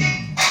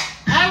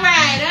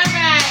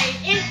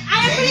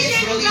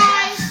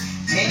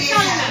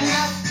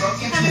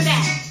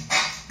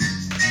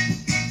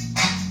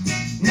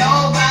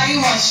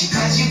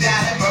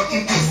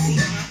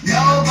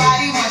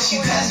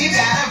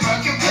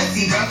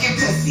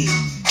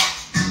pussy.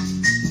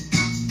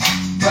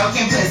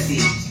 Broken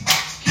pussy.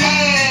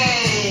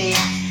 Hey,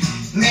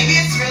 maybe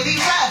it's really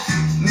rough.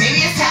 Maybe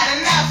it's had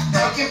enough.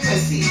 Broken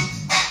pussy.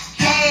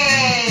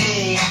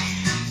 Hey,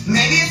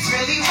 maybe it's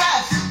really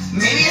rough.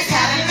 Maybe it's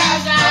had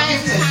enough. Broken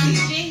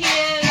pussy.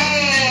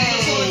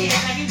 Hey,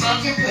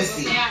 broken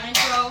pussy. Our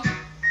intro.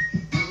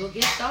 We'll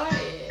get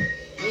started.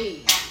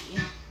 Hey.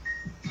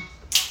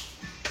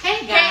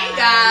 Hey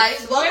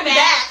guys. Welcome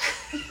back.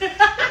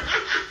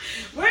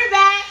 We're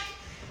back.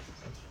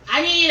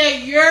 I need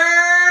a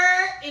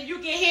if you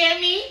can hear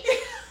me.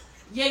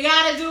 You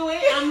gotta do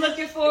it. I'm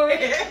looking for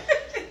it.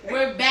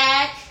 We're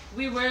back.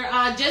 We were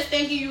just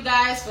thanking you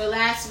guys for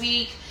last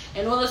week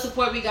and all the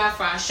support we got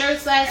for our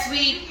shirts last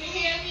week. You can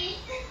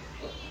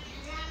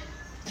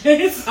hear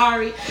me.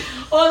 Sorry.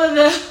 All of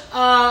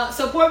the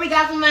support we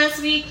got from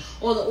last week,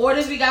 all the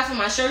orders we got from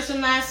our shirts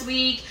from last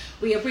week.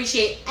 We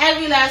appreciate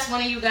every last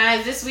one of you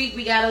guys. This week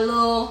we got a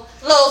little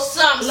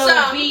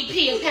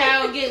BP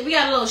apparel. We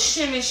got a little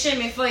shimmy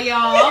for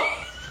y'all.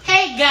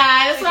 Hey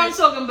guys, that's what I'm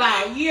talking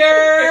about.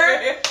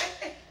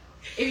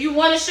 If you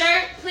want a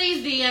shirt,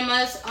 please DM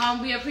us.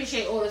 We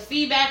appreciate all the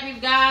feedback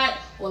we've got,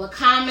 all the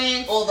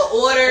comments, all the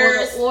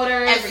orders,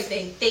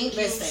 everything. Thank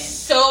you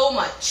so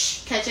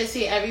much. Catch us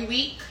here every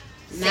week,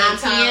 same 9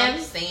 p.m.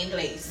 same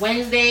place.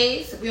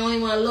 Wednesdays. We only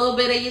want a little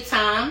bit of your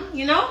time,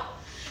 you know.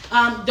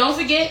 Don't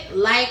forget,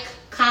 like,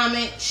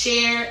 comment,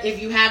 share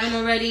if you haven't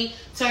already.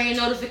 Turn your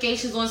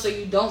notifications on so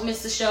you don't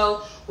miss the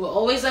show. We'll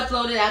always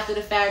upload it after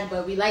the fact,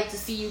 but we like to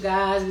see you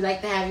guys. We like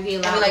to have you here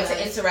live. And we like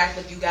to interact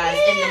with you guys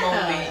in the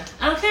moment.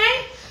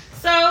 Okay?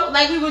 So,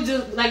 like we were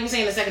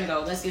saying a second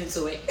ago, let's get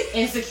into it.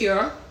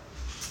 Insecure.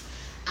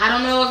 I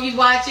don't know if you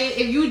watch it.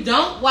 If you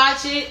don't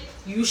watch it,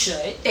 you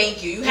should.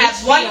 Thank you. You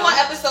have one more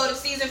episode of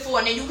season 4,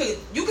 and then you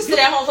can sit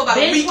at home for about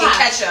a week and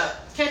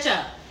catch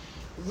up.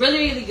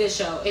 Really, really good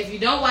show. If you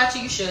don't watch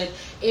it, you should.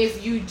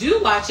 If you do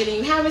watch it and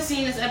you haven't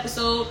seen this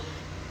episode,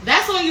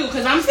 that's on you,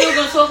 because I'm still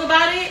going to talk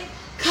about it,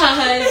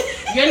 because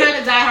you're not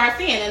a diehard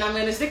fan, and I'm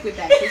going to stick with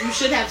that, because you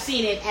should have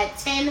seen it at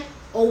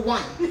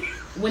 10:01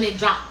 when it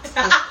dropped.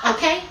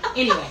 Okay?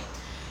 Anyway,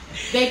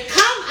 they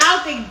come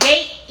out the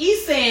gate,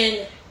 Issa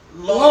and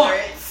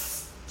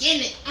Lawrence.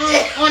 Getting it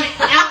on it.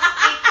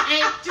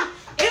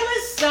 It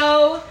was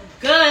so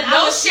good.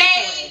 No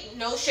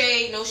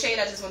shade.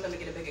 I just want them to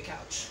get a bigger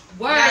couch.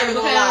 Word,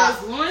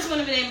 because Lawrence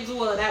wouldn't have been able to do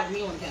all of that with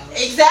me on the couch.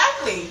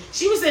 Exactly.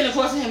 She was sitting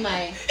across from him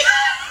like,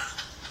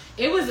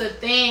 it was a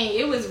thing.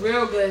 It was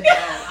real good,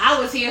 though. I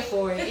was here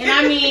for it. And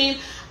I mean,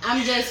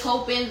 I'm just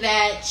hoping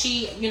that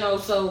she,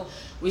 so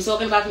we're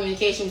talking about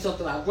communication, we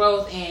talked about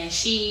growth, and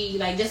she,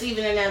 just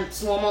even in that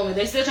small moment,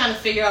 they're still trying to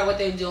figure out what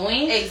they're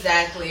doing.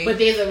 Exactly. But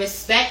there's a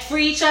respect for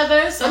each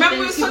other. Remember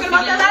we was talking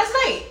about that last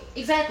night?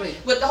 Exactly.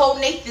 With the whole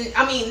Nathan,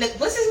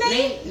 what's his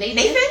name?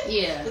 Nathan?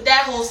 Yeah. With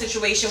that whole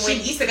situation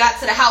when Issa got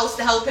to the house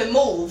to help him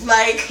move.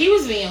 He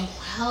was being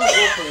hella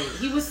awkward.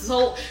 He was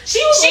so... She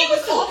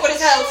was awkward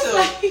as hell, too.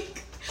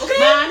 Okay.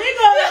 My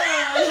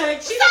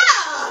nigga.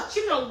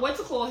 She didn't know what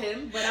to call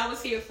him, but I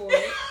was here for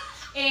it.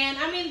 And,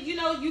 I mean,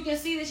 you can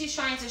see that she's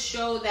trying to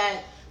show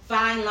that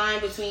fine line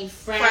between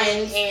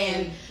friends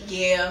and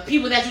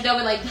people that you dealt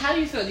with. Like, how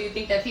do you feel? Do you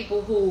think that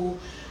people who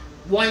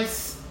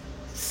once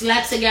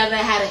slept together,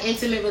 had an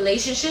intimate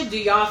relationship, do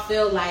y'all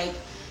feel like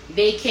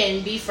they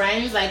can be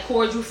friends, like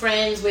cordial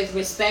friends with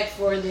respect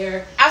for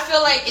their... I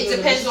feel like it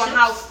depends on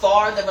how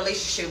far the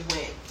relationship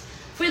went.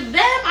 For them,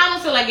 I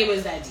don't feel like it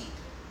was that deep.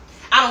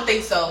 I don't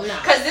think so. No.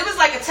 Because it was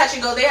like a touch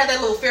and go. They had that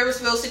little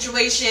Ferris wheel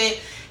situation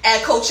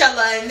at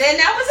Coachella, and then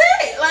that was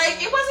it.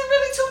 Like, it wasn't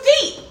really too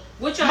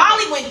deep.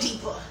 Molly went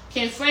deeper.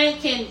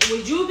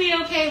 Would you be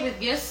okay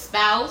with your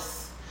spouse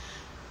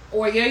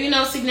or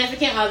your,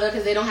 significant other,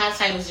 because they don't have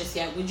titles just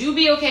yet, would you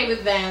be okay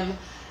with them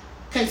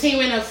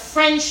continuing a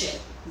friendship,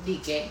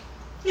 DK,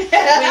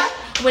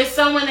 with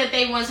someone that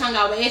they once hung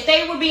out with? If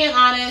they were being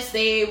honest,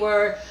 they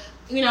were,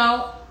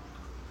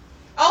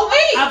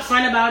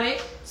 upfront about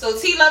it. So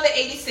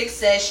T-Lover86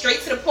 says,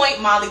 straight to the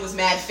point, Molly was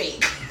mad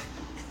fake.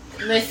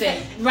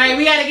 Listen, right,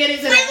 we gotta get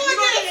into that.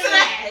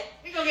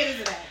 We're gonna get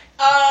into that.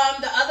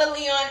 The other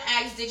Leon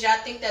asked, did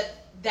y'all think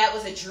that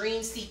was a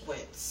dream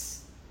sequence?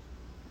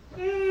 I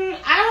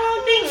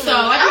don't think so.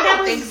 I think that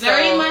was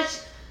very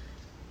much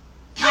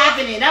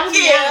happening. That was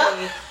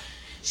reality.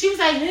 She was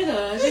like,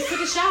 nigga, just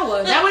took a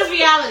shower. That was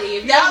reality.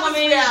 If that was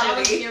reality. That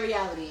was your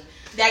reality.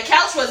 That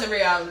couch wasn't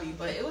reality,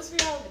 but it was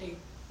reality.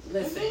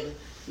 Listen,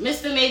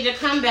 Mr. Major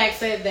Comeback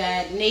said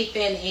that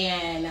Nathan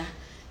and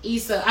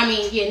Issa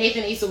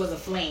was a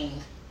fling.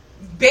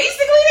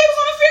 Basically, they was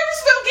on a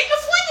Ferris wheel getting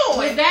a fling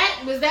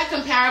on. Was that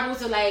comparable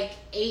to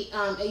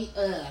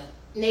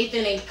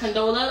Nathan and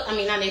Condola? I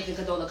mean, not Nathan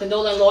and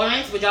Condola and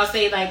Lawrence? Would y'all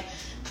say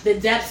the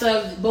depths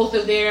of both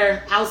of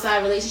their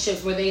outside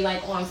relationships, were they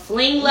on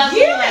fling level?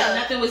 Yeah. Like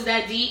nothing was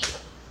that deep?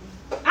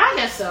 I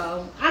guess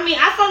so. I mean,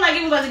 I felt like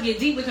it was about to get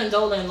deep with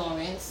Condola and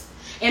Lawrence.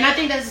 And I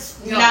think that's...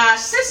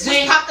 sis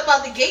just popped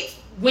about the gate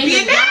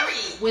being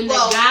married. When the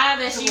guy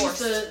that she used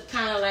to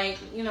kind of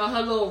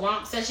her little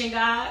romp session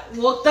guy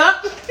walked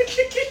up last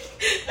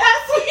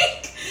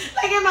week,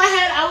 in my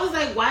head, I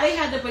like, why they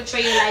had to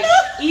portray it like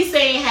Issa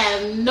ain't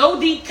have no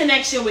deep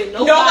connection with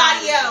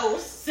nobody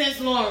else since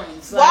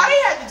Lawrence. Like, why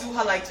they had to do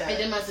her like that? And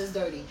then my sis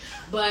dirty.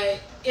 But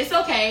it's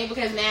okay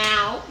because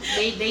now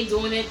they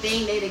doing their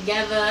thing. They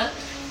together.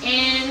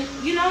 And,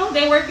 you know,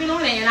 they're working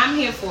on it. And I'm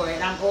here for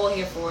it. I'm all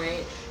here for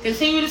it.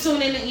 Continue to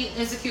tune in to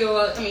Insecure.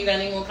 I mean, you got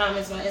any more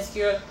comments about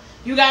Insecure?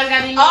 You guys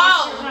got any more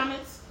Insecure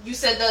comments? You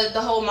said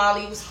the whole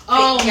Molly was...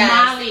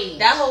 Molly.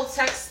 That whole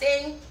text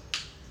thing?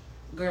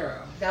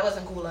 Girl. That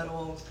wasn't cool at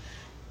all.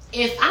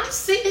 If I'm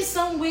sitting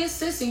somewhere,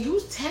 sis, and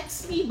you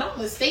text me by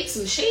mistake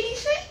some shady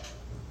shit,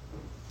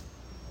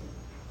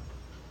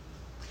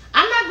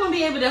 I'm not going to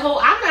be able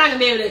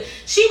to...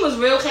 She was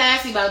real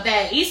classy about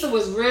that. Issa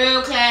was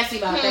real classy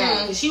about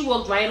that. Because she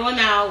walked right on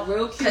out,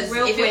 real cute,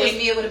 real quick. If it was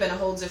me, it would have been a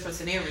whole different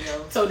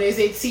scenario. So they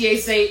say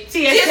TSA Bay.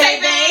 TSA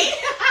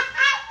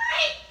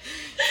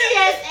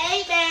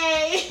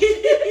Bay.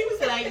 He was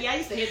like, yeah, I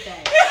used to hit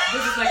that.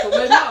 This is like a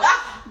real... No.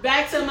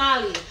 Back to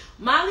Molly.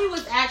 Molly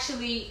was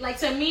actually, like,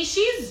 to me,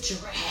 she's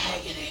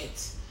dragging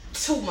it.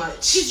 Too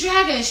much. She's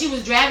dragging it. She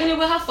was dragging it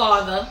with her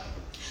father.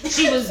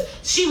 She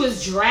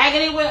was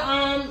dragging it with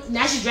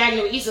now she's dragging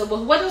it with Issa.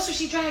 But what else was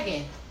she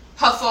dragging?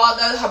 Her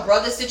father, her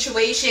brother's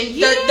situation.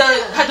 Yeah,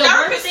 her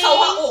therapist told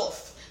her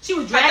off. She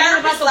was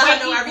dragging about the white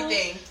people.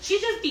 Everything. She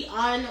just be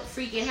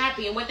unfreaking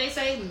happy. And what they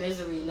say,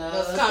 misery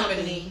loves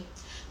company.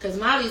 Because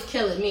Molly's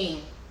killing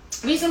me.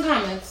 Read some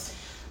comments.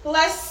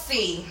 Let's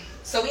see.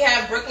 So we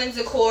have Brooklyn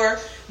Decor.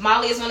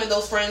 Molly is one of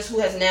those friends who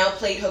has now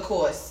played her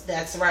course.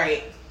 That's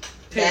right.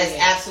 Period. That's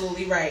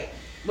absolutely right.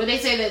 But they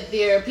say that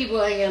there are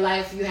people in your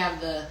life, you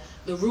have the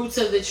roots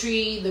of the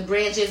tree, the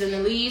branches, and the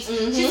leaves.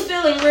 Mm-hmm. She's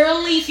feeling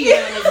real leafy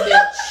on this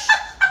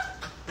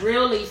bitch.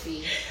 Real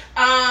leafy.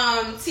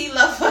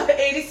 T-Lover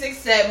 86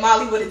 said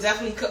Molly would have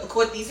definitely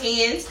caught these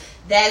hands.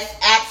 That's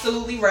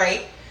absolutely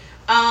right.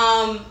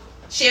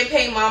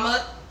 Champagne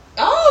Mama.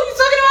 Oh, you're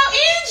talking about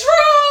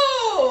Andrew.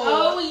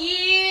 Oh,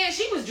 yeah.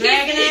 She was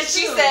dragging that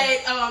She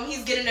said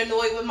he's getting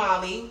annoyed with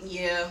Molly.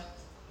 Yeah.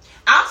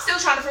 I'm still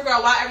trying to figure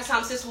out why every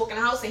time sis walk in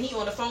the house and he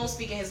on the phone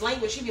speaking his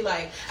language, he be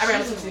like, I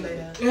ran into you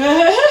later.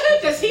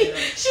 Because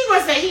she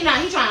gonna say he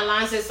trying to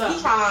line sis up.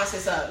 He trying to line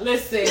sis up.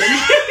 Listen.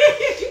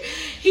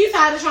 He's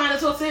tired of trying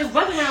to talk to his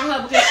brother around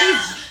her because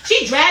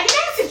she dragging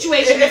that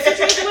situation. The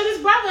situation with his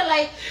brother,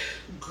 like,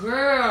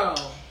 girl.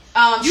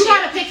 You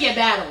gotta pick your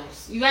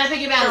battles. You gotta pick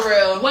your battles. For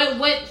real.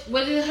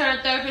 What did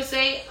her therapist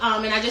say?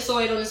 And I just saw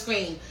it on the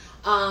screen.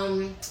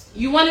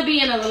 You wanna be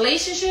in a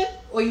relationship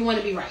or you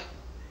wanna be right?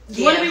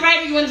 You want to be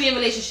right or you want to be in a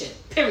relationship?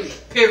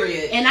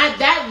 Period. And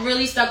that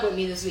really stuck with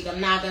me this week. I'm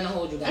not going to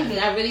hold you guys. Mm-hmm.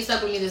 That really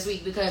stuck with me this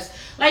week because,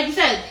 like you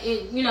said,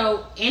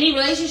 any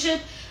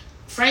relationship,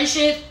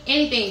 friendship,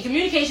 anything,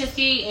 communication is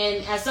key.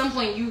 And at some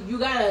point, you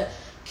got to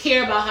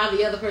care about how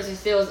the other person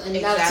feels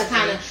enough to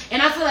kind of...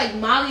 And I feel like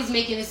Molly's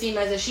making it seem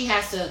as if she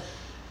has to...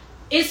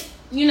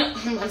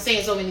 I'm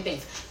saying so many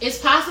things. It's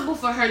possible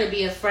for her to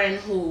be a friend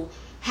who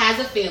has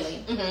a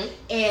feeling and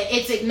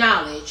it's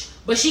acknowledged,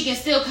 but she can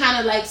still kind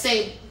of like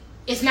say...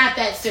 It's not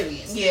that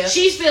serious. Yeah.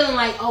 She's feeling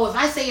like, oh, if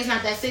I say it's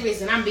not that serious,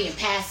 then I'm being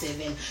passive.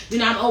 And,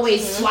 I'm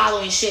always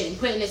swallowing shit and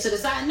putting it to the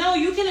side. No,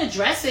 you can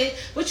address it,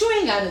 but you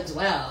ain't got to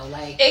dwell.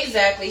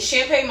 Exactly.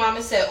 Champagne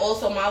Mama said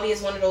also Molly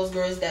is one of those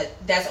girls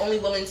that's only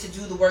willing to do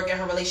the work in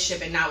her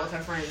relationship and not with her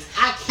friends.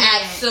 I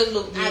can't.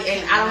 Absolutely.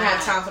 I don't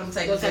have time for them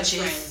type of bitches.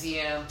 Friends,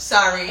 yeah.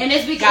 Sorry. And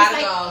it's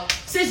because,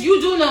 since you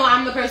do know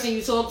I'm the person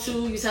you talk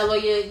to, you tell all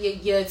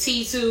your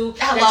tea to,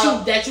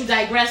 that you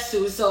digress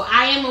to. So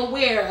I am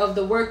aware of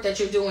the work that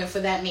you're doing for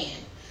that man.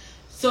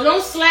 So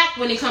don't slack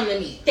when it comes to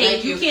me.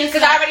 Thank you.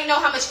 Because I already know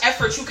how much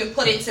effort you can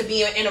put into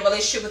being in a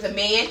relationship with a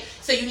man.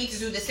 So you need to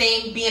do the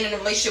same being in a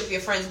relationship with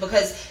your friends.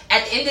 Because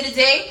at the end of the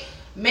day,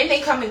 men,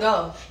 they come and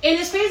go. And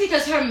it's crazy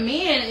because her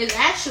man is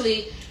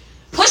actually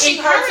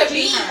pushing her to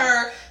be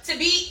her,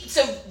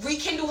 to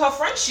rekindle her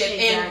friendship.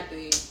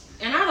 Exactly.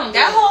 And I don't.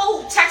 That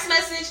whole text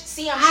message.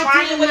 See, I'm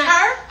trying with her.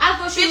 I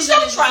thought she was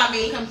don't try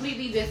me.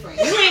 Completely different.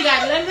 You ain't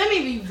got. Let me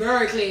be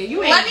very clear.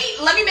 You ain't.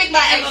 Let me make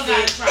my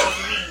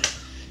exit.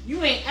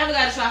 You ain't ever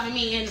got to try for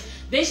me. And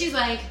then she's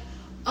like,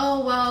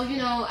 oh, well,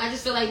 I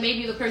just feel like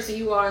maybe the person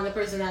you are and the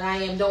person that I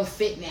am don't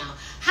fit now.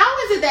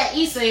 How is it that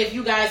Issa, if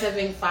you guys have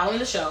been following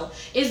the show,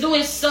 is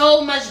doing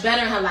so much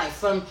better in her life?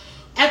 From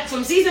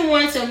season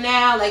 1 till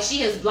now, like,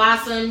 she has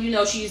blossomed.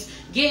 She's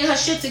getting her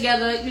shit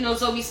together,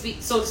 so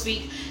to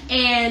speak.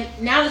 And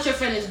now that your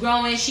friend is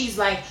growing, she's,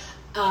 like,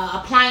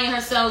 applying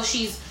herself.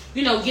 She's,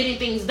 getting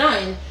things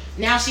done.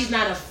 Now she's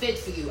not a fit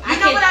for you. What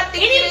I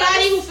think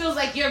anybody who feels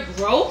like your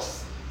growth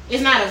is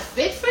not a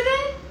fit for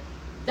them,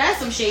 that's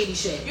some shady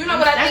shit. What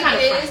I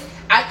think it is?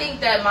 I think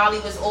that Molly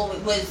was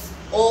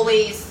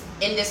always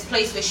in this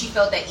place where she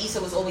felt that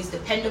Issa was always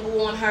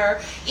dependable on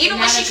her. Even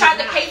when she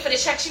tried to pay for the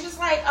check, she was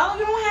like, "Oh,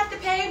 you don't have to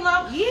pay,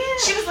 love." Yeah.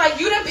 She was like,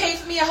 "You done paid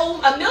for me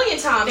a million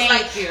times."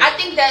 Thank you. I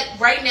think that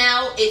right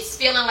now it's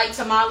feeling like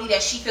Tamale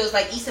that she feels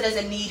like Issa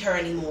doesn't need her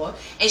anymore,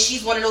 and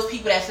she's one of those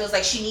people that feels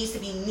like she needs to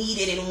be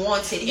needed and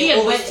wanted and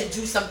always to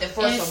do something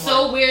for someone.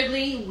 So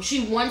weirdly,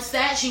 she wants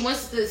that. She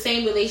wants the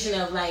same relation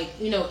of like,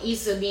 you know,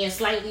 Issa being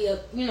slightly,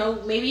 you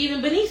know, maybe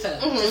even beneath her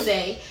to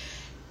say,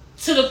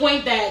 to the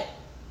point that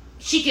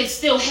she can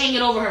still hang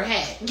it over her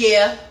head.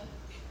 Yeah.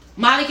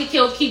 Molly could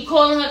keep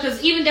calling her,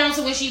 because even down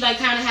to when she like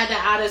kind of had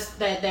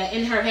that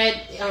in her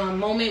head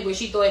moment where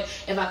she thought,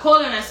 if I call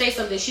her and I say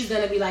something, she's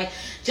gonna be like,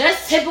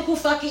 just typical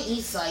fucking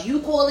Issa. You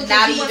call it.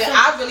 Not even.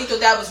 I really thought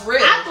that was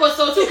real. I thought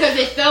so too, because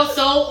it felt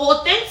so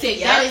authentic.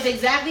 Yep. That is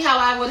exactly how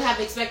I would have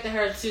expected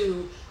her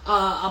to,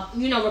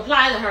 you know,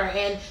 reply to her,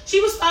 and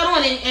she was spot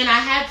on. And I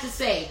had to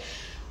say,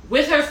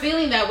 with her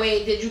feeling that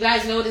way, did you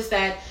guys notice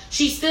that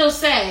she still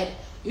said,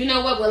 you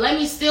know what, well, let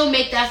me still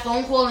make that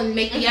phone call and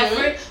make the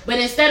effort, but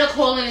instead of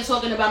calling and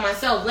talking about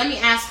myself, let me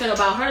ask her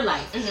about her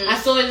life. I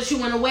saw that she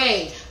went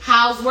away.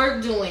 How's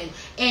work doing?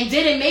 And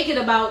didn't make it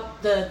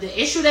about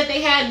the issue that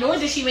they had, nor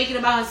did she make it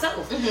about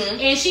herself.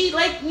 And she,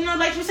 like, you know,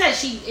 like you said,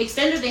 she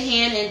extended the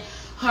hand, and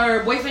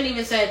her boyfriend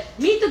even said,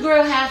 meet the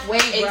girl halfway,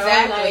 bro.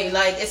 Exactly.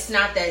 Like it's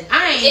not that.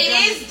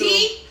 It is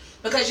deep,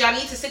 because y'all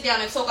need to sit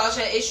down and talk out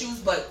your issues,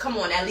 but come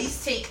on, at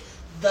least take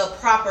the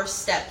proper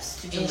steps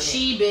to do it. And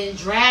she been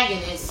dragging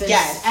it since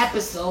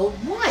episode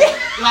 1.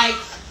 Like,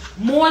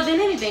 more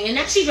than anything. And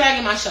now she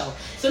dragging my show.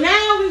 So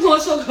now we're going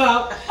to talk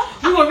about,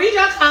 we're going to read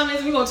your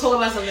comments, we're going to talk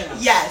about something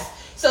else. Yes.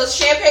 So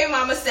Champagne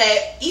Mama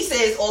said, Issa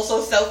is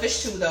also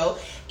selfish too, though.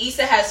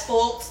 Issa has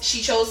faults.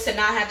 She chose to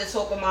not have to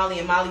talk with Molly,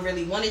 and Molly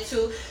really wanted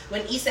to.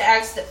 When Issa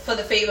asked for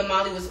the favor,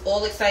 Molly was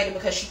all excited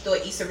because she thought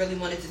Issa really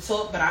wanted to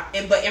talk, but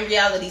in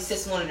reality,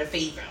 Sis wanted a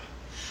favor.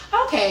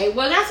 Okay,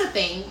 well, that's a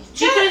thing.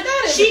 She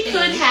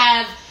could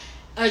have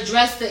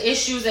addressed the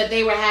issues that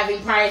they were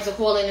having prior to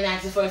calling and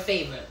asking for a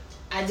favor.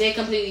 I did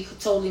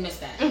totally miss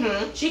that.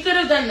 She could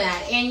have done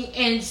that.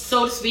 And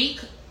so to speak,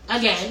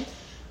 again,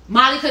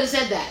 Molly could have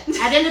said that.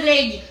 At the end of the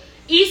day,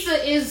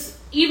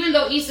 even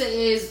though Issa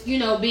is, you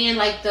know, being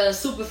like the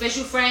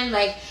superficial friend,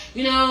 like,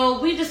 you know,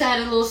 we just had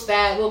a little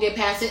spat, we'll get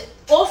past it.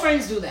 All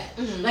friends do that.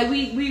 Like,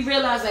 we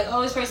realize, like,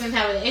 oh, this person's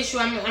having an issue,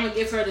 I'm going to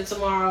give her to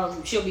tomorrow,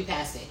 she'll be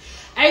past it.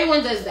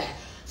 Everyone does that.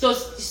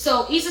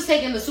 So Issa's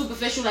taking the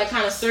superficial, like,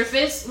 kind of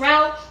surface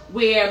route,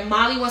 where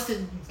Molly wants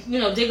to, you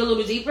know, dig a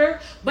little deeper.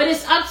 But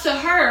it's up to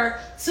her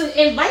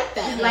to invite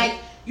that. Like,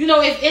 you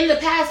know, if in the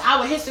past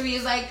our history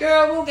is like,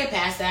 girl, we'll get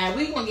past that,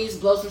 we gonna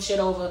just blow some shit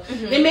over,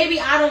 then maybe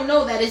I don't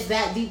know that it's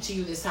that deep to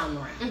you this time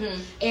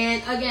around.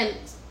 And again,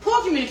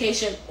 poor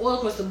communication all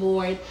across the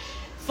board.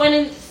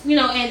 Funny, you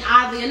know, and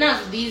oddly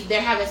enough,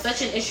 they're having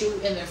such an issue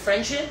in their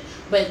friendship,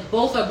 but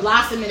both are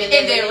blossoming in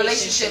their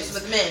relationships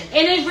with men.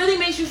 And it really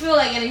makes you feel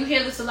like, and you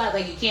hear this a lot,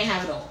 like you can't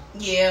have it all.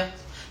 Yeah.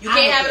 You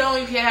can't have it all,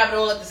 you can't have it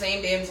all at the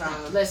same damn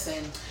time.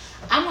 Listen,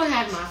 I'm going to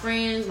have my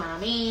friends, my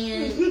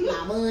man,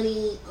 my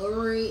money,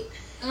 alright.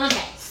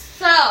 Okay.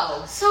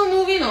 So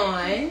moving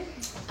on.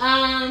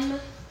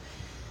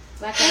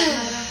 Black Lives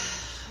Matter.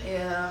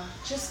 Yeah,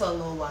 just for a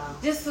little while.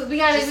 We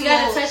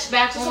gotta touch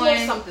back on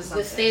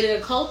the state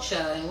of the culture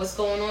and what's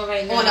going on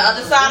right now on the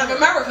other side of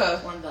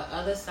America. On the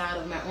other side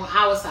of America, on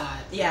our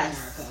side of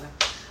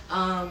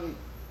America.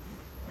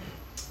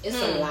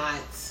 It's a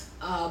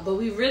lot, but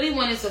we really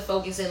wanted to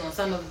focus in on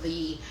some of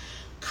the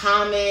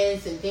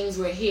comments and things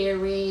we're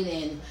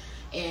hearing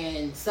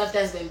and stuff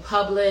that's been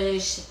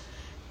published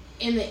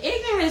and the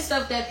ignorant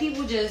stuff that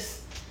people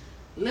just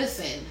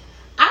listen.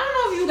 I don't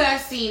know if you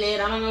guys seen it.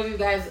 I don't know if you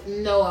guys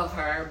know of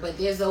her, but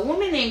there's a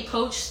woman named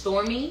Coach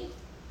Stormy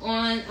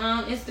on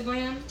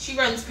Instagram. She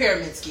runs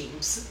pyramid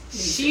schemes.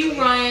 She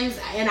runs,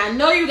 and I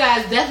know you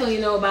guys definitely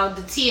know about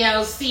the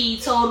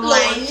TLC Total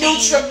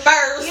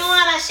Nutriburst. You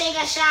want to shake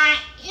a shot?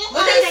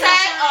 What they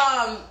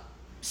say?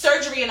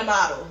 Surgery in a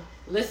bottle.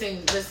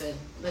 Listen.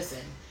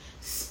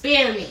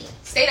 Spare me.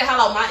 Stay the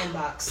hell out my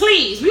inbox.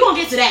 Please, we gonna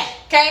get to that.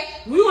 Okay?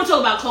 We gonna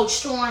talk about Coach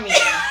Stormy.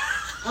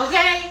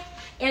 Okay?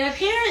 And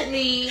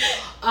apparently,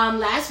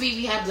 last week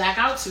we had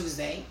Blackout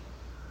Tuesday,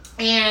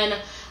 and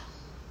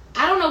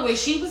I don't know where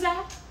she was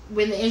at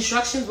when the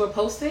instructions were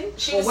posted.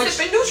 She was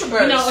sipping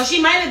Nutriburst. You know, or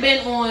she might have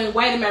been on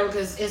White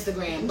America's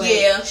Instagram,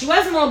 but she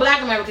wasn't on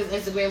Black America's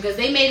Instagram because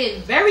they made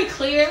it very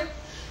clear.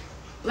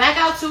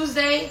 Blackout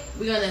Tuesday,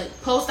 we're gonna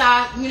post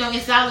our, you know,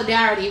 in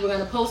solidarity, we're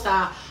gonna post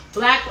our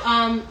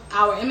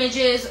our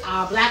images,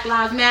 our Black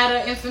Lives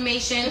Matter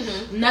information.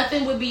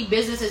 Nothing would be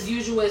business as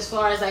usual as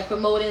far as like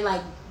promoting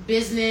like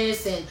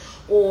business and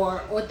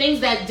or things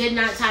that did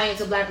not tie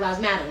into Black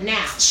Lives Matter.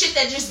 Now, shit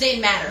that just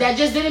didn't matter. That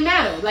just didn't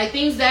matter. Like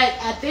things that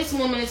at this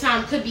moment in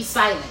time could be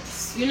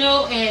silenced. You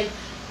know, and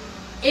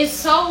it's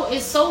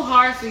so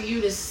hard for you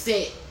to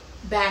sit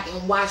back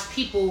and watch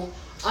people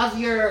of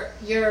your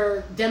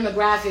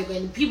demographic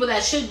and people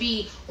that should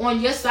be on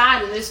your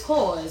side in this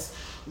cause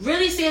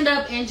really stand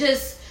up and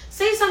just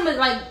say something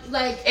like.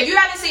 If you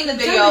haven't seen the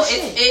video,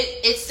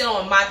 it's still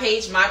on my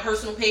page. My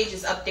personal page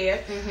is up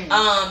there.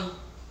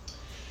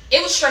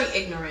 It was straight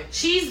ignorant.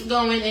 She's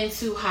going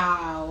into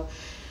how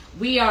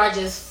we are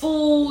just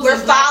fools. We're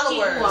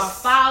followers. People are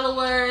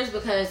followers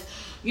because,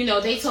 you know,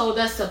 they told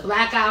us to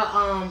black out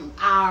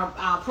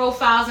our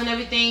profiles and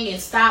everything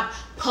and stop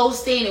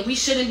posting, and we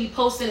shouldn't be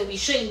posting and we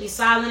shouldn't be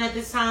silent at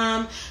this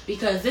time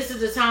because this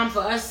is the time for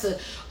us to,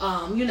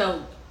 you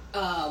know,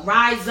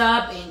 rise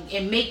up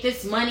and make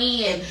this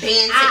money and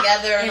band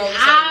together. And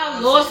I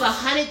lost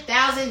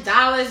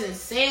 $100,000 in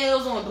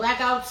sales on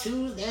Blackout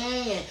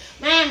Tuesday.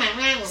 And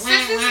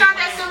since it's not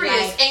that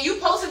serious, and you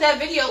posted that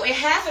video, and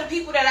half of the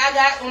people that I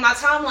got on my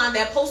timeline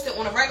that posted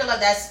on a regular,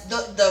 that's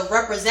the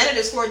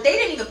representatives for it, they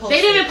didn't even post it.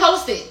 They didn't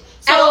post it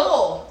at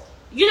all.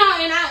 You know,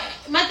 and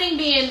my thing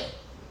being,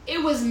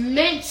 it was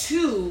meant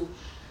to,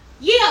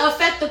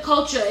 affect the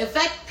culture,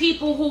 affect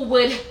people who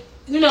would,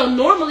 you know,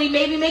 normally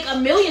maybe make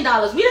 $1 million. We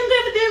don't give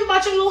a damn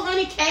about your little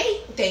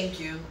 $100K. Thank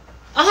you.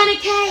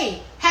 $100K.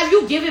 Have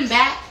you given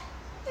back?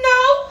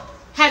 No.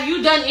 Have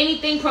you done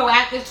anything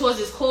proactive towards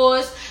this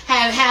cause?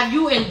 Have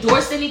you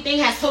endorsed anything?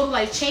 Has Total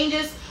Life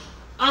Changes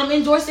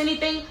endorsed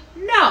anything?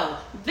 No.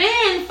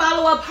 Then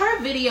follow up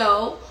her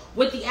video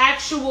with the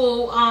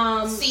actual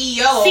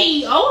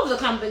CEO of the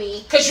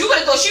company. Because you would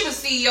have thought she was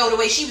CEO the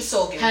way she was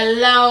talking.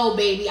 Hello,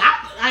 baby.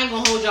 I ain't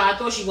gonna hold y'all. I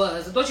thought she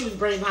was. I thought she was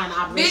brain behind the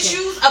operation. Bitch,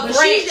 you's a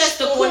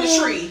branch on the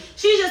tree.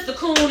 She's just the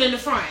coon in the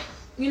front.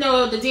 You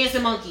know, the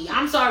dancing monkey.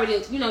 I'm sorry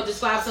to, you know,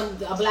 describe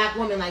a black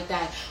woman like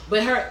that.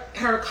 But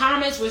her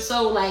comments were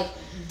so, like...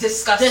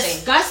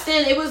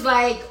 Disgusting. It was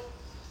like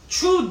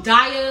true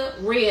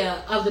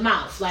diarrhea of the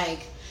mouth.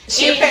 Like...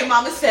 Champagne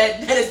Mama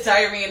said that is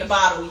diarrhea in the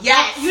bottle.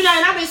 Yes. You know,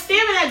 and I've been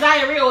staring at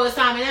diarrhea all this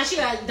time, and now she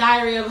got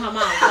diarrhea of her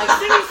mouth. Like,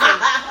 seriously.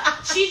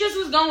 She just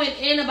was going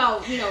in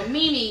about, you know,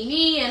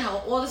 me, and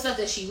all the stuff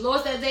that she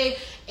lost that day.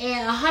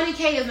 And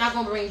 $100K is not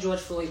going to bring George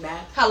Floyd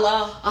back.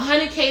 Hello.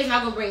 $100K is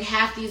not going to bring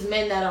half these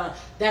men that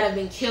have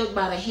been killed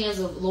by the hands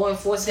of law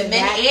enforcement. The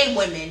men back. And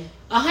women.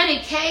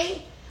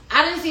 $100K.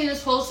 I didn't see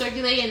this post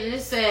circulating, and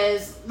it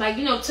says, like,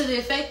 you know, to the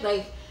effect,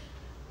 like,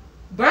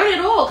 burn it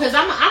all, because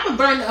I'm going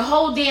to burn the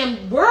whole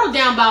damn world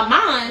down by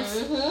mine.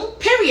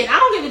 Period. I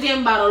don't give a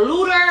damn about a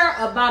looter,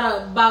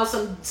 about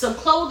some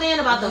clothing,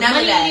 about the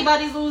money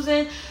anybody's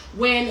losing.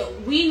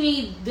 When we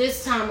need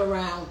this time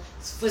around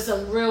for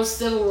some real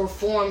civil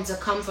reform to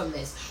come from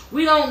this.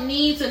 We don't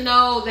need to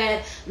know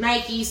that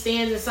Nike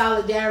stands in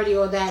solidarity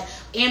or that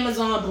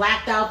Amazon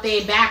blacked out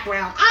their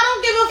background. I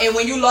don't give a And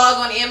when you log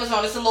on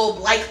Amazon, it's a little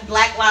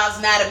Black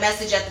Lives Matter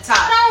message at the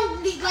top.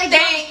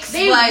 Thanks.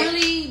 They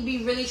really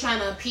be trying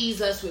to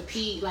appease us with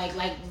like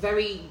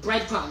very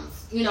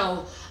breadcrumbs, you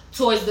know,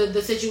 towards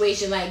the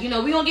situation. Like, you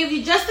know, we gonna give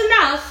you just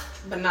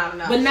enough, but not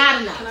enough. Can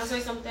I say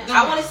something?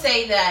 I want to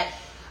say that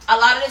a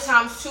lot of the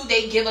times, too,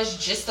 they give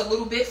us just a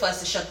little bit for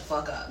us to shut the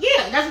fuck up.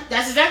 Yeah,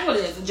 that's exactly what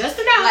it is. Just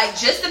enough. Like,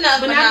 just enough,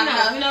 but not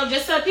enough. You know,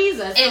 just to appease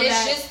us. And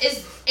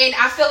and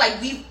I feel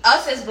like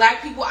us as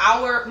black people,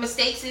 our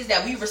mistakes is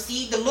that we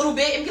received a little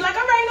bit and be like,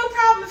 all right, no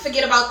problem.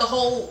 Forget about the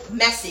whole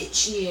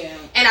message. Yeah.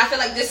 And I feel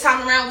like this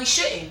time around, we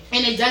shouldn't.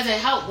 And it doesn't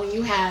help when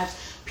you have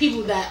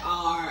people that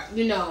are,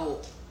 you know,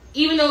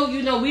 even though,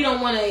 you know, we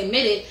don't want to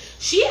admit it,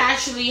 she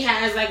actually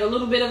has like a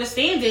little bit of a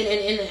stand-in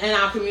in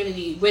our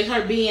community with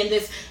her being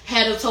this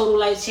head of Total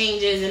Life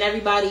Changes and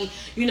everybody,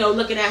 you know,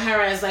 looking at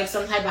her as like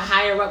some type of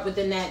higher up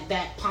within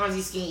that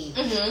Ponzi scheme.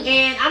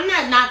 And I'm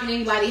not knocking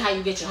anybody how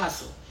you get your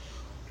hustle.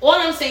 All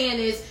I'm saying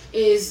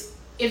is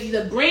if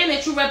the brand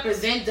that you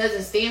represent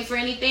doesn't stand for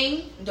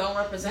anything, don't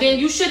represent. Then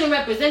you shouldn't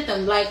represent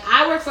them. Like,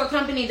 I work for a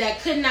company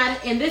that could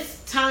not, in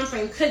this time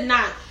frame, could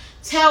not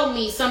tell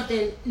me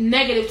something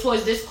negative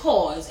towards this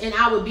cause, and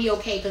I would be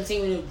okay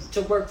continuing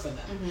to work for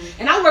them.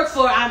 And I work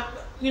for,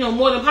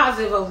 more than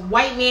positive, a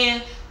white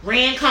man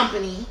ran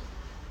company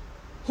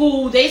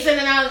who they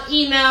sending out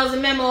emails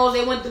and memos.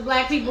 They want the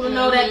black people to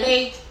know that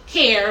they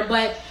care,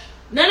 but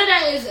none of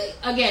that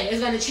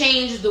is going to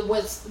change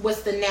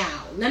what's the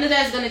now. None of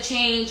that is going to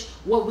change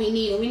what we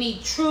need. And we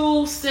need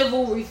true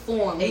civil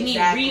reform. We need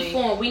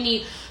reform. We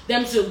need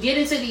them to get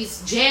into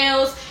these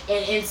jails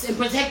and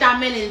protect our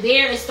men in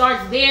there. It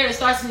starts there. It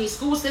starts in these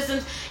school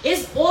systems.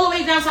 It's all the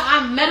way down to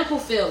our medical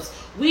fields.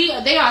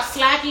 They are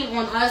slacking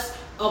on us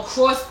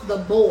across the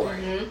board.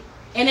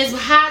 And it's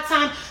high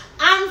time.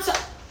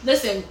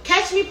 Listen,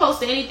 catch me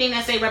posting anything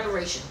that say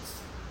reparations.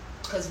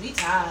 Because we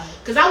tired.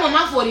 Because I want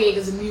my 40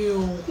 acres of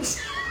mules.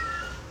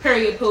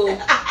 Period, poo.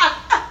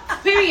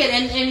 Period.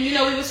 And you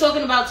know, we were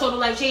talking about Total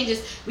Life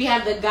Changes. We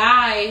have the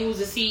guy who's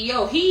the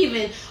CEO. He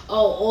even,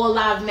 all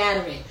lives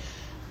mattering.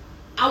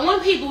 I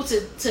want people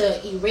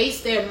to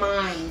erase their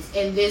minds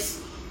and this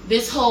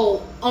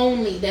whole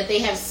only that they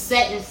have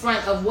set in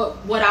front of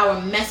what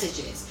our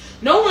message is.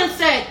 No one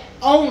said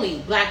only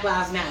Black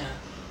Lives Matter.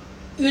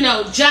 You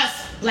know,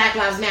 just Black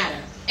Lives Matter.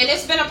 And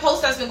it's been a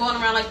post that's been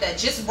going around like that.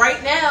 Just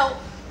right now,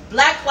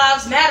 Black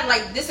Lives Matter.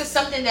 Like, this is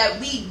something that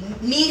we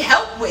need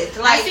help with.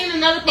 Like, I've seen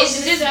another post.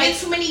 It's just been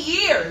too many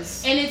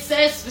years. And it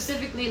says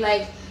specifically,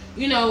 like,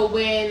 you know,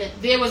 when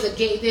there's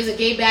a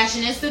gay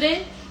bashing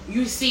incident,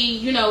 you see,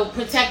 you know,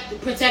 protect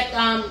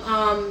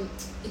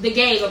the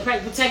gays or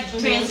protect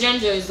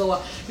transgenders,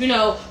 or, you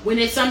know, when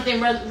it's something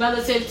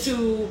relative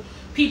to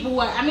people.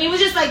 I mean, it was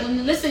just like,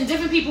 listen,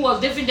 different people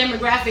of different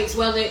demographics,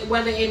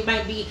 whether it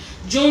might be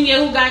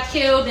Junior who got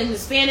killed and the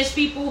Spanish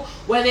people,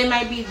 whether it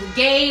might be the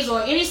gays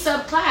or any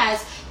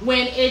subclass,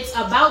 when it's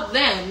about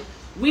them,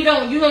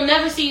 you will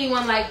never see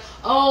anyone like,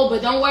 oh,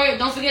 but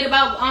don't forget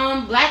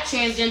about black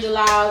transgender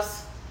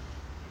lives.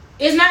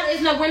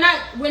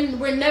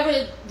 We're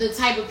never the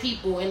type of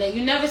people, and that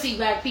you never see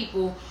black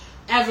people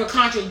ever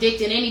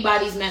contradicting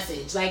anybody's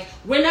message. Like,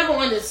 we're never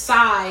on the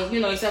side, you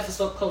know, except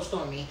for Coach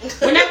Stormy.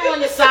 We're never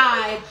on the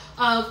side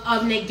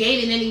of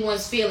negating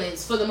anyone's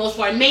feelings, for the most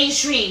part.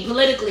 Mainstream,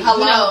 politically.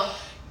 Hello.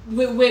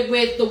 You know,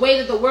 with the way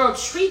that the world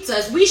treats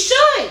us, we should.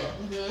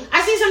 Mm-hmm.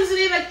 I see something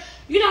today like,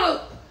 you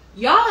know,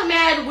 y'all are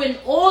mad when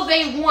all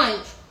they want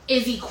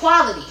is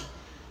equality.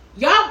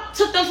 Y'all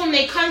took them from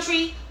their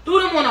country,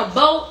 threw them on a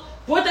boat,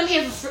 brought them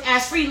here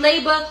as free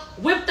labor,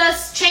 whipped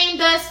us, chained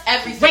us,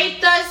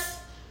 raped us.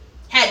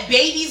 Had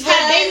babies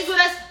with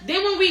us.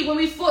 Then when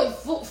we fought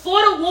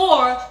a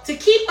war to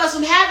keep us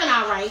from having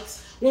our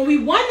rights, when we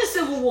won the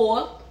Civil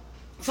War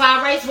for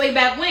our rights way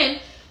back when,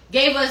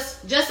 gave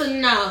us just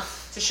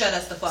enough to shut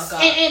us the fuck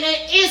up. And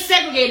it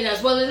segregated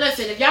us. Well,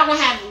 listen, if y'all gonna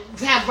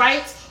have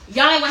rights,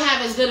 y'all ain't gonna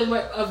have as good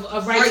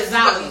of rights as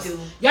ours.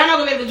 Y'all not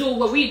gonna be able to do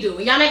what we do,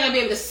 and y'all not gonna be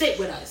able to sit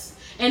with us.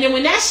 And then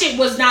when that shit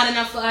was not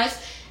enough for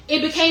us,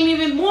 it became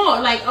even more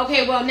like,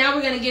 okay, well, now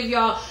we're gonna give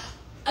y'all,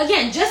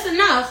 again, just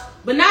enough,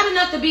 but not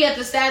enough to be at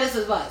the status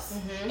of us.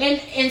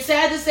 Mm-hmm. And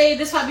sad to say,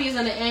 this probably is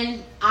going to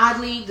end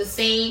oddly the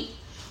same,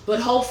 but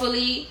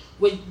hopefully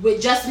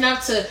with just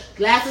enough to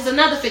last us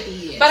another 50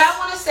 years. But I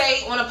want to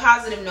say, on a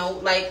positive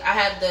note, like, I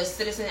have the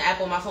Citizen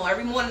app on my phone.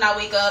 Every morning I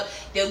wake up,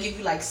 they'll give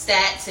you like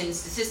stats and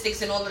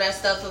statistics and all of that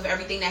stuff of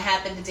everything that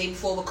happened the day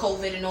before with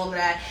COVID and all of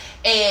that.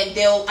 And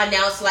they'll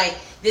announce like,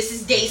 this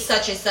is day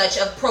such and such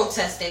of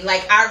protesting.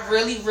 Like, I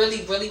really,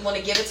 really, really want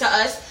to give it to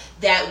us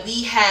that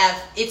we have,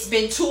 it's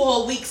been 2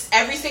 whole weeks,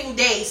 every single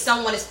day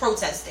someone is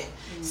protesting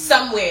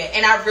somewhere,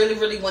 and I really,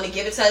 really want to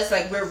give it to us.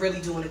 Like, we're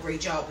really doing a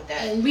great job with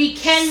that, and we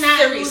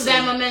cannot lose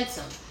that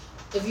momentum.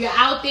 If you're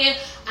out there,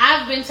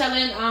 I've been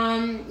telling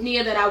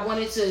Nia that I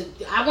want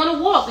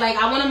to walk, like,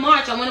 I want to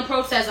march, I want to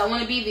protest, I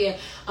want to be there.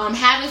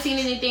 Haven't seen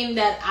anything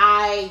that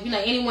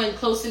anyone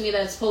close to me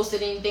that's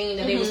posted anything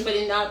that they was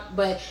putting up.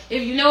 But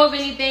if you know of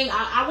anything,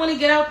 I want to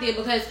get out there,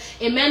 because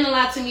it meant a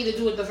lot to me to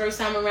do it the first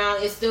time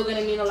around. It's still going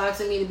to mean a lot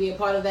to me to be a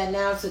part of that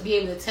now, to be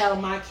able to tell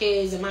my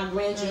kids and my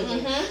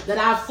grandchildren that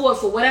I fought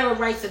for whatever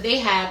rights that they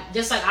have,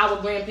 just like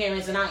our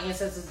grandparents and our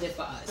ancestors did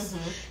for us.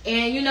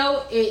 And you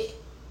know,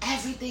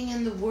 everything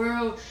in the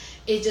world,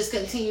 it just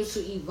continues to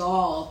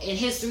evolve, and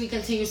history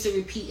continues to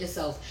repeat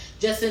itself,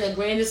 just in a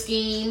grander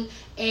scheme.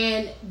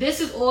 And this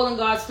is all in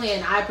God's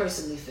plan, I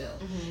personally feel.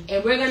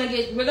 And we're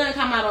gonna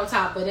come out on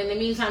top. But in the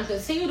meantime,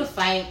 continue to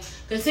fight,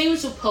 continue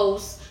to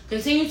post,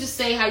 continue to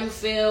say how you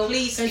feel.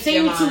 Please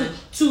continue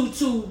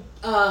to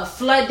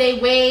flood their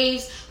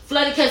waves,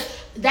 because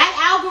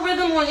that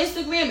algorithm on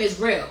Instagram is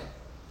real.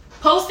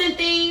 Posting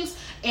things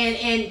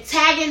and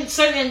tagging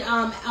certain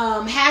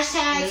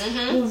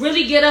hashtags will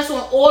really get us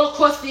on all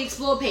across the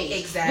Explore page.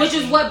 Exactly. Which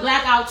is what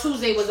Blackout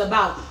Tuesday was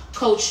about.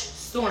 Coach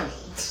Stormy.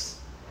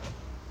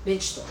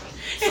 Bitch Stormy.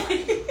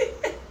 Sorry.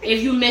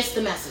 If you missed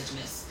the message,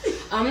 miss.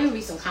 Let me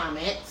read some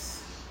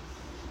comments.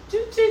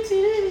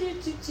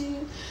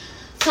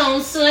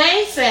 Tone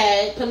Slay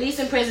said, police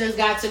and prisons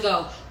got to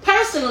go.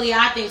 Personally,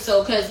 I think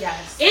so, because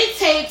it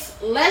takes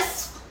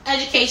less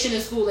education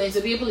and schooling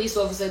to be a police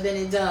officer than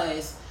it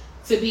does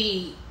to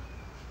be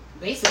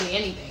basically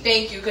anything.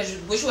 Thank you, because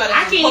wish you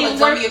had to pull a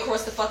dummy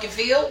across the fucking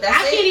field.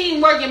 I can't even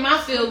work in my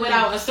field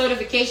without a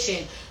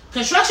certification.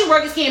 Construction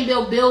workers can't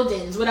build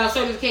buildings without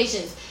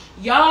certifications.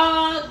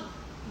 Y'all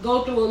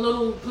go through a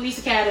little police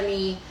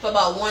academy for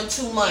about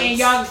 1-2 months, and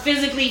y'all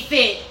physically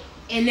fit,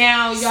 and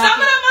now y'all. Some of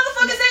them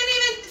motherfuckers ain't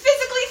even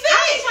physically fit.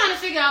 I ain't trying to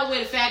figure out where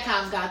the fat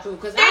cops got through,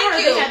 because I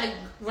heard they had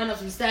to run up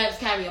some steps,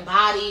 carry a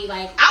body.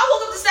 Like, I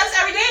walk up the steps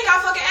every day and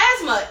got fucking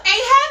asthma.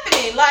 Ain't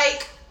happening.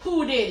 Like,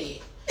 who did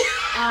it?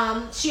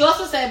 She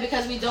also said,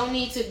 because we don't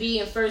need to be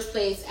in first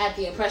place at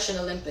the Oppression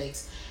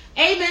Olympics.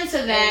 Amen to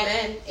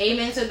that.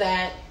 Amen to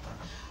that.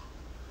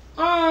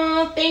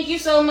 Oh, thank you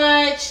so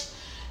much.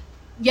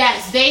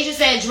 Yes, Deja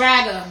said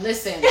drag her.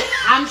 Listen,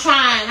 I'm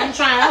trying. I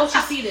hope she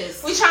see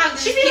this. We trying to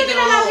just keep it a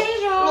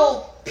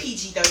little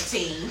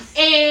PG-13.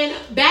 And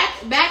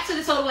back to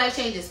the total life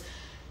changes.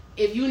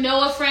 If you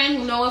know a friend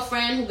who got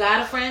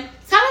a friend,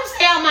 tell them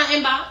stay out my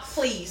inbox,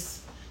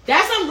 please.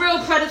 That's some real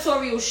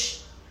predatory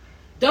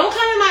Don't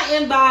come in my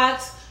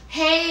inbox,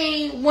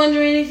 hey,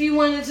 wondering if you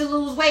wanted to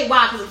lose weight.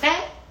 Why? Because I'm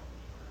fat?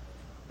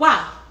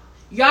 Why?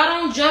 Y'all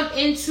don't jump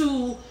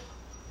into,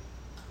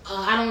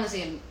 I don't want to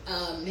say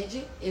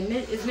midget.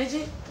 Is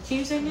midget? Can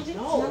you say midget?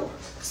 No.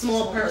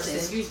 Small person,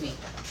 excuse me.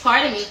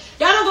 Pardon me.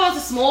 Y'all don't go into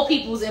small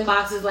people's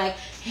inboxes like,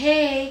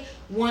 hey,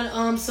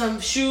 want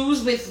some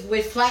shoes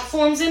with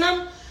platforms in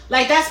them?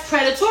 Like, that's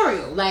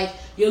predatorial. Like,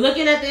 you're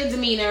looking at their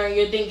demeanor and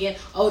you're thinking,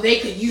 oh, they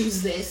could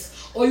use this.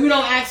 Or you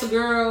don't ask a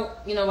girl,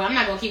 you know what, I'm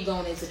not going to keep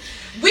going into.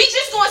 We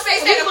just going to say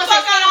the fuck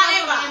out our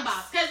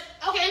inbox. Cause,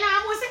 okay, now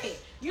I'm going to say,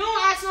 you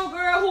don't ask no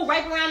girl who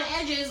right around the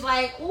edges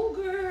like, oh,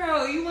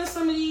 girl, you want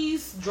some of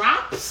these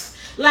drops?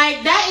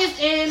 Like, that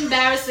is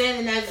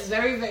embarrassing, and that's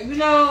very, very, you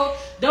know,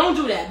 don't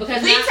do that.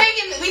 Because we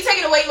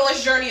taking the weight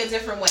loss journey a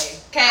different way,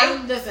 okay?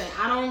 Listen,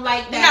 I don't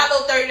like that. We got a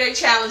little 30-day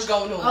challenge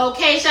going on.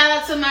 Okay, shout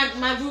out to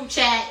my group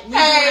chat. We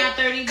doing our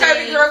 30 days.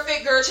 Curvy Girl,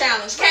 Fit Girl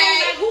challenge, okay?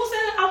 Like, who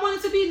said I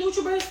wanted to be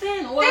NutriBurst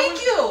thin?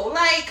 Thank you.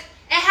 Like,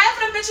 and half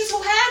of the bitches who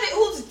have it,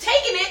 who's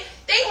taking it,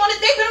 they've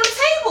been on the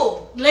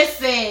table.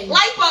 Listen.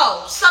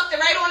 Lipo, sucked it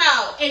right on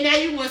out. And now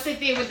you want to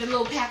sit there with the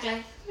little pack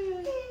like,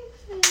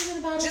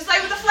 just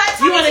like with the flat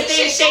tummy. You want to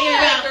think shaking it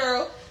out,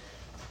 girl.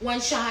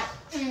 One shot,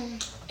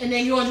 and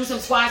then you want to do some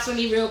squats for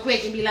me real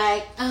quick and be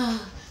like,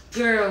 oh,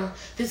 girl,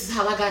 this is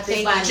how I got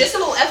this body. Just a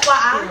little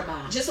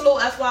FYI. Just a little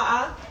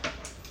FYI.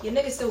 Your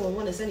niggas still won't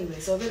want us anyway,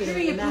 so it really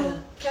doesn't even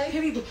matter. Okay?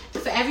 Period.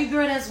 For every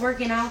girl that's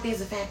working out,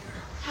 there's a fat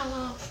girl.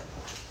 Hello.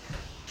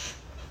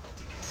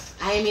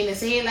 I ain't mean to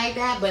say it like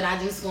that, but I'm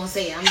just gonna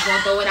say it. I'm just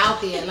gonna throw it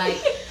out there.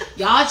 Like,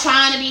 y'all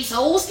trying to be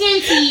so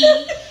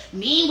skinty.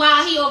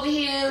 Meanwhile, he over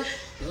here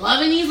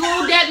loving these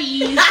little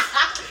Debbies.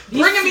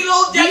 Bringing me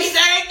little Debbies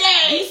every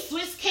day. These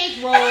Swiss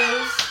cake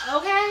rolls.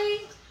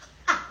 Okay?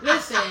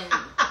 Listen,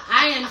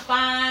 I am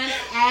fine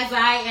as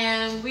I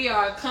am. We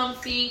are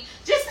comfy.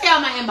 Just stay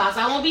on my inbox.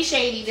 I won't be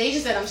shady. They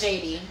just said I'm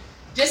shady.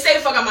 Just stay the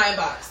fuck on my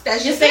inbox.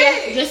 That's just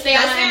it. Just stay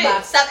on my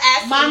inbox. Stop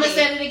asking Mama me.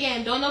 said it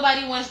again. Don't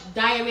nobody want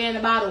diarrhea in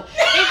a bottle. And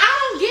I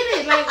don't get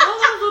it. Like, all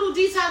those little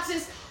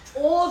detoxes,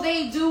 all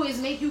they do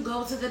is make you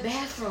go to the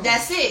bathroom.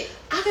 That's it.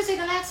 I can take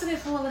a laxative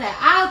for all of that.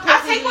 I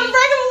take one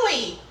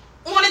regularly.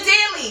 On a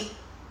daily.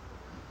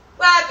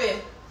 What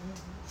happened?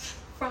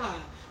 Fry.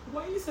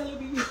 Why are you telling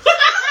me? Yeah,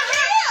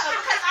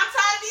 because I'm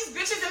tired of these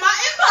bitches in my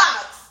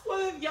inbox.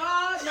 Well, if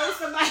y'all know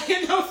somebody,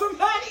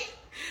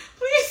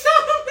 please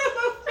tell them that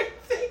my friend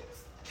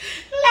takes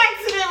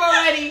laxative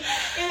already.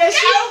 And that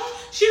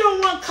she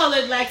don't want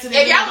colored laxative.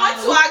 If y'all want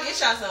to, I'll get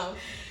y'all some.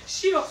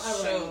 She don't.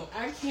 All right.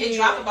 I can't. It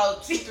dropped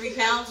about 2-3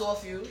 pounds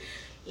off you.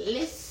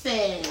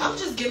 Listen. I'm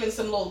just giving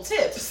some little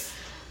tips.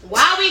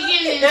 While we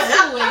getting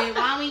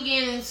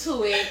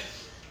into it,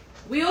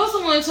 we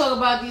also want to talk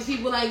about these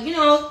people, like, you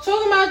know,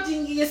 talking about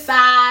your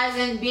size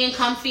and being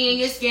comfy in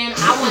your skin.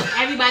 I want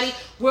everybody,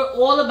 we're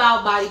all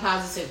about body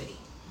positivity,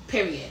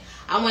 period.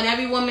 I want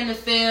every woman to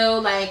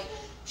feel like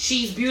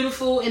she's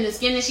beautiful in the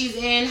skin that she's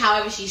in,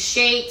 however she's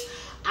shaped.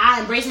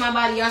 I embrace my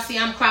body. Y'all see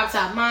I'm crop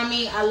top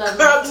mommy. I love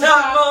crop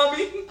top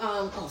mommy.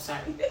 Oh,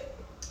 sorry.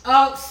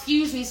 Oh,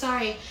 excuse me,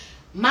 sorry.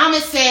 Mama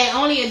said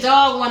only a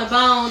dog want a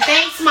bone.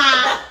 Thanks,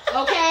 Mom.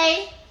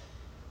 Okay?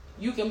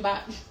 You can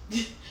buy...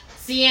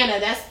 Sienna,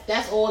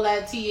 that's all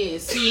that tea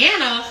is.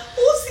 Sienna?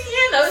 Who's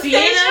Sienna?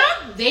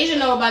 Sienna? Deja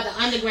know about the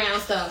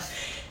underground stuff.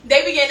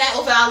 They be getting that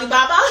over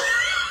Alibaba.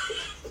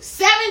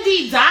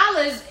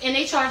 $70 and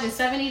they charging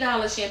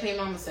 $70, Champagne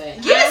Mama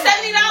said. Give it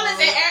 $70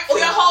 and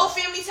your whole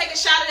family take a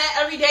shot of that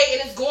every day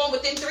and it's gone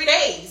within 3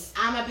 days.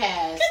 I'm a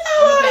pass. Get the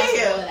hell out of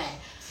here. All of that.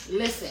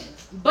 Listen,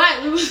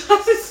 but we were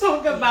supposed to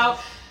talk about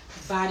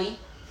body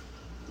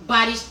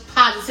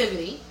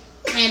positivity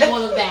and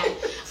all of that.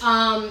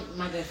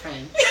 My good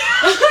friend.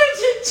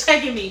 Just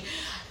checking me.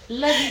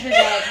 Love you for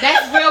that.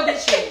 That's real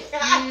bitch shit.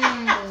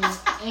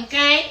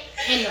 Okay?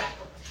 Anyway.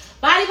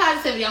 Body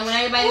positivity. I want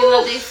everybody to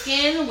love their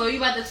skin. What we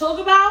about to talk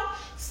about?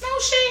 It's no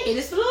shade.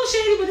 It's a little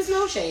shady, but it's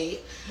no shade.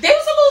 They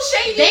was a little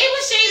shady. They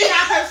was shady,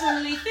 I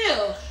personally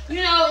feel.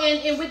 You know,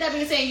 and with that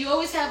being said, you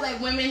always have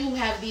like women who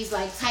have these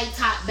like tight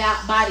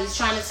top bodies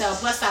trying to tell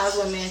plus size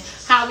women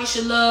how we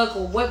should look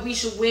or what we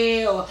should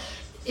wear, or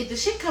if the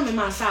shit come in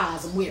my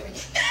size, I'm wearing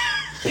it.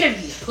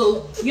 Period.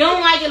 Pooh. You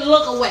don't like it,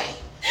 look away.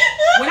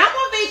 When I'm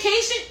on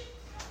vacation,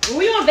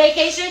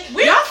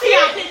 y'all see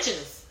our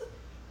pictures.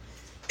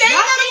 They never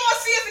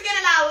gonna see us again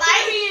in our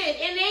life. Period.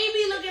 And they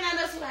be looking at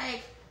us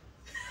like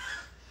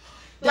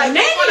the men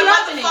be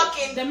loving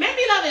it. The men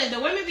be loving it. The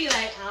women be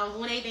like,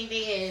 who they think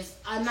they is?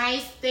 A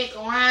nice, thick,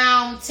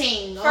 round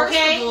ting. Okay?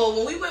 First of all,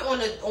 when we went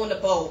on the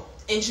boat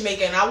in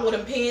Jamaica and I wore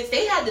them pants,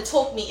 they had to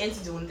talk me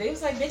into doing it. They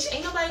was like, bitch,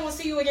 ain't nobody gonna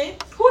see you again.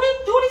 Who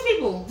these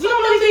people? We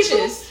don't know these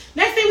bitches.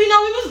 Next thing we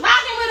know, we was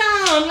rocking with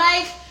them.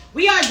 Like,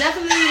 we are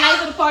definitely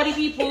life of the party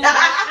people. Like,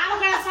 I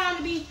don't got time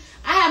to be...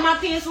 I have my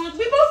pants on. We both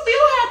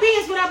still have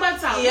pants with our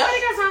butts out. Yep.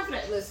 Nobody got time for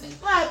that. Listen,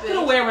 I'm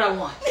gonna wear what I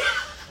want.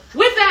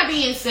 With that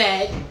being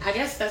said, I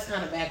guess that's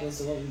kind of backwards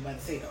to what we were about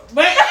to say though.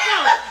 But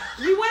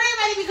no, we want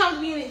everybody to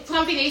be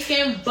comfy in their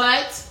skin,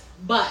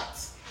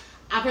 but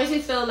I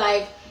personally feel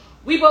like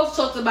we both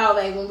talked about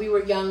like when we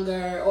were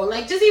younger, or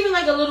like just even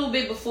like a little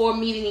bit before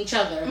meeting each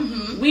other.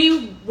 Mm-hmm.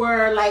 We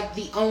were like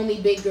the only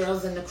big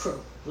girls in the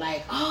crew.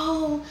 Like,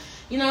 oh,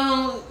 you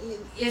know,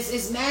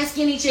 it's mad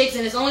skinny chicks,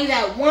 and it's only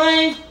that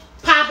one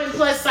popping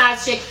plus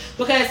size chick,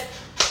 because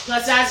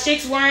plus size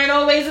chicks weren't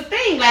always a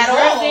thing. Like,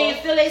 girls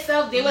didn't feel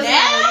themselves. There wasn't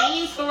no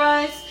lanes for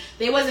us.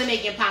 They wasn't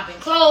making popping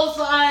clothes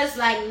for us.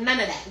 Like, none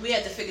of that. We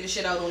had to figure the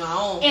shit out on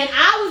our own. And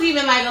I was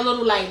even like a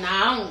little like,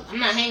 nah, I'm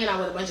not hanging out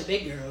with a bunch of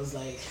big girls.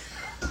 Like,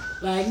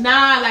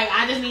 nah, like,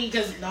 I just need,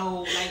 cause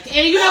no, like,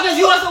 and you know, cause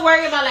you also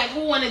worry about like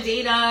who want to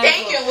date us.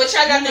 Thank you. What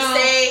y'all got to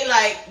say?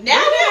 Like,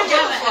 now we don't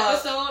have an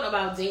episode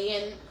about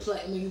dating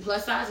when you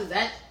plus size, cause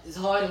that is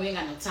hard and we ain't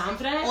got no time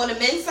for that. On the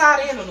men's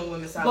side and on the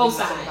women's side. Both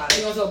sides.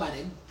 We don't talk about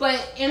it.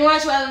 But in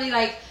actuality,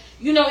 like,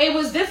 you know, it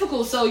was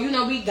difficult. So, you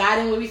know, we got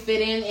in where we fit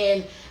in,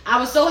 and I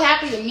was so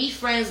happy to meet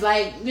friends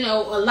like, you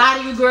know, a lot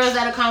of you girls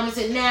that are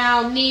commenting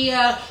now,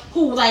 Nia,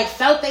 who like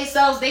felt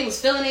themselves, they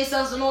was feeling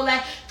themselves and all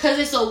that, because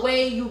it's a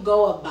way you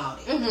go about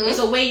it. Mm-hmm. It's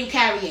a way you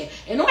carry it.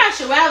 In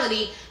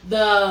actuality,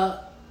 the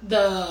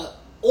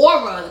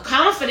aura, the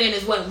confidence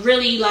is what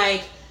really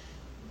like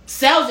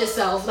sells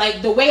itself.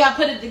 Like the way I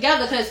put it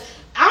together, because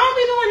I don't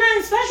be doing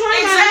nothing special.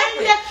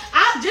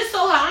 I just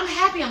told her I'm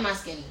happy I'm not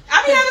skinny.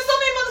 I be having so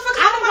many motherfuckers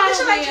on my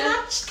bitch like,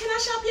 can I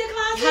shop your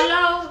closet?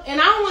 Hello?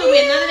 And I don't want to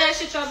wear none of that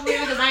shit y'all wear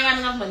because I ain't got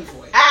enough money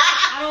for it.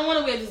 I don't want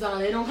to wear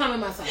designer. It don't come in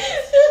my size.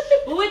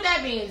 But with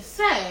that being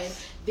said,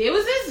 there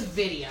was this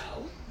video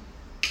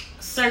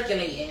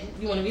circulating.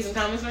 You want to read some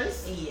comments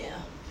first? Yeah.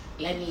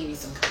 Let me read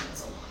some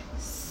comments.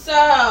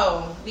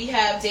 So, we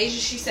have Deja.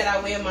 She said, I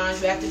wear mine.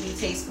 You have to be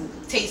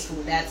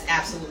tasteful. That's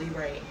absolutely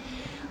right.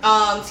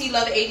 T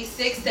Love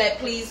 86 said,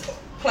 please,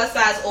 plus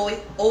size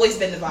always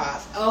been the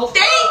vibe. Oh,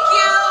 thank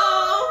you.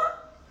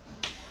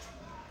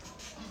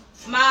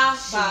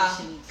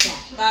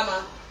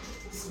 Mama.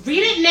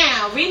 Read it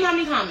now. Read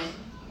mommy comment.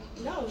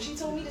 No, she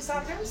told me to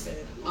stop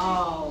cursing.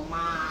 Oh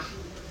my.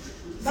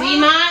 See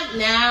mine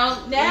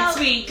now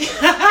sweet.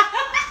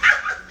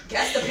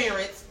 That's the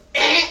parents.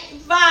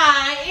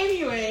 Bye.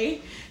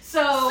 Anyway.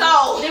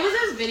 So there was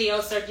this video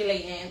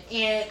circulating,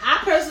 and I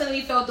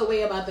personally felt the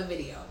way about the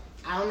video.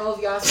 I don't know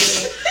if y'all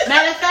seen it.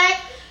 Matter of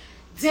fact,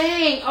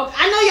 dang. Oh,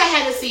 I know y'all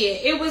had to see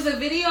it. It was a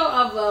video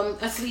of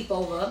a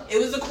sleepover. It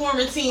was a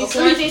quarantine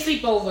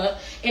sleepover.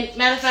 And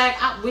matter of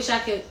fact, I wish I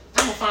could.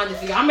 I'm going to find it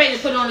for you. I'm ready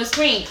to put it on the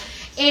screen.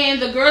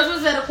 And the girls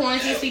was at a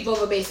quarantine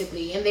sleepover,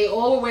 basically. And they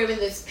all were wearing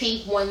this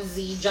pink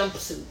onesie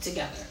jumpsuit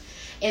together.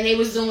 And they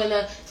was doing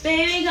the,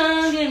 baby,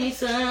 come give me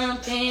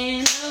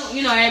something.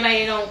 You know,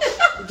 everybody don't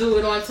do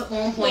it on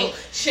point.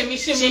 Shimmy,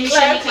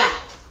 clap.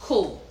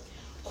 Cool.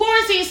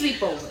 Quarantine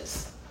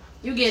sleepovers.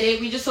 You get it.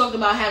 We just talked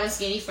about having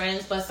skinny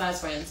friends, plus size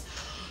friends.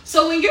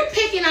 So when you're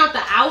picking out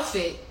the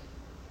outfit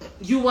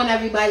you want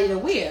everybody to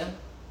wear,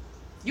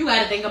 you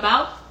got to think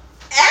about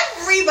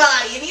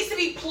everybody. It needs to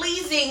be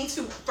pleasing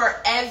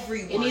for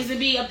everyone. It needs to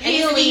be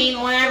appealing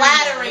on everyone.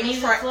 Flattering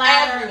for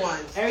everyone.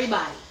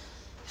 Everybody.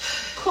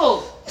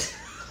 Cool.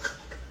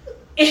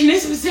 In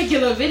this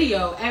particular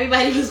video,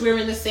 everybody was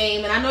wearing the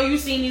same. And I know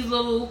you've seen these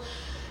little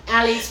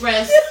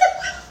AliExpress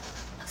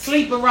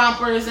sleeper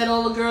rompers that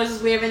all the girls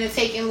is wearing and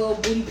taking little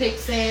booty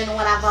pics in or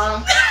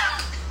whatever.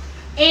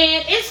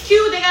 And it's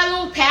cute. They got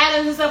little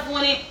patterns and stuff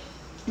on it.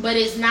 But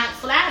it's not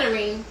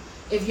flattering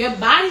if your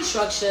body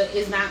structure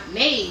is not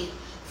made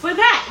for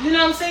that. You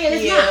know what I'm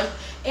saying? It's not.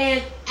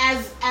 And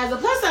as a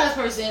plus size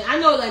person, I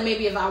know that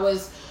maybe if I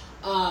was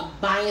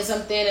buying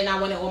something and I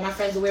wanted all my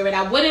friends to wear it,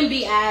 I wouldn't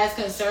be as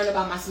concerned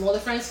about my smaller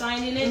friends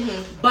finding it.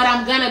 Mm-hmm. But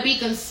I'm going to be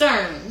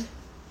concerned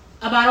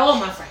about all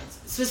my friends.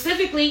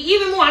 Specifically,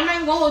 even more, I'm not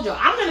even going to hold y'all.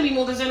 I'm going to be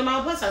more concerned about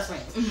my plus size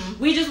friends.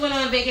 Mm-hmm. We just went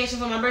on a vacation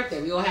for my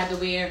birthday. We all had to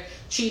wear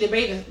cheetah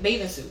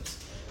bathing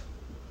suits.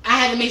 I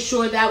had to make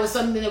sure that was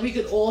something that we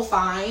could all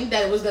find,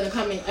 that it was going to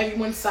come in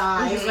everyone's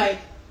size. Mm-hmm. Like,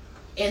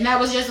 and that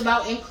was just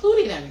about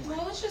including everyone.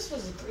 Well, it just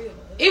was the three of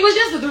us. It was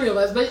just the three of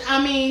us. But,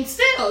 I mean,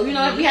 still, you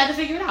know, mm-hmm. we had to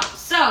figure it out.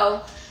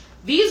 So,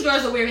 these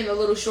girls are wearing the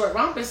little short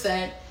romper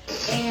set.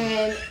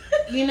 And,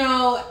 you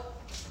know,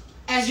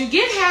 as you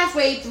get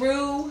halfway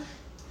through...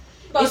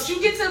 But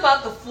you get to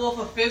about the fourth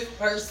or fifth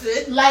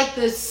person. Like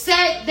the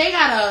set, they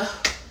got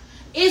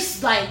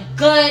it's like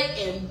gut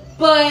and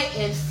butt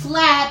and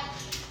flap.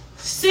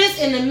 Sits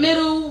in the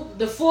middle,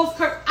 the fourth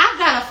I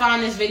gotta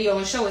find this video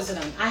and show it to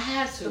them. I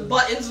have to. The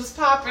buttons was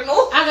popping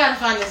off. I gotta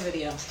find this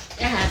video.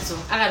 I have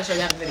to. I gotta show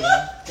y'all the video.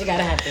 They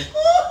gotta have to.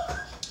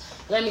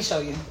 Let me show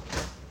you.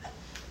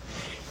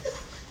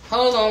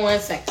 Hold on 1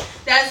 second.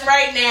 That's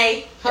right,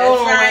 Nay.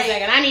 Hold on 1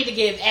 second. I need to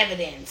give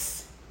evidence.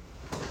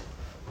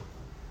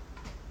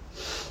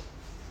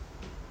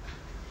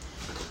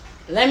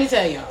 Let me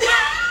tell y'all.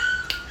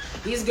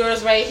 These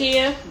girls right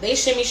here, they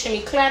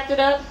shimmy, clapped it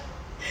up.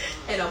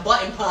 And a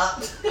button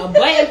popped. Her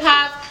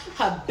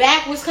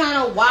back was kind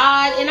of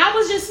wide. And I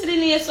was just sitting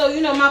there. So, you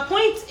know, my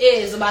point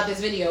is about this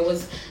video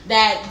was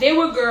that there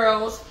were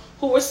girls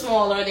who were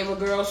smaller. There were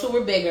girls who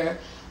were bigger.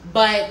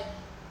 But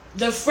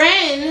the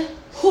friend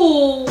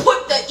who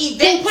put the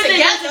event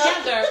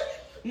together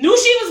knew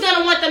she was going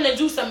to want them to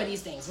do some of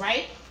these things,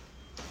 right?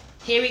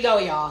 Here we go,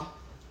 y'all.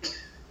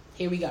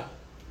 Here we go.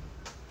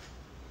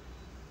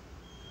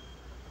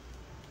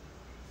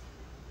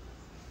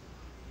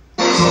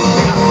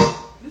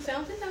 You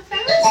found it that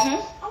fast?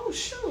 Mm-hmm. Oh,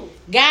 shoot.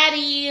 Got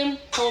him.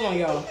 Hold on,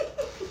 y'all.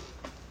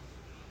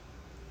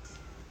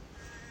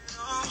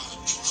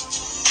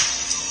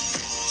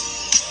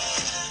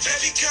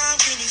 Baby, come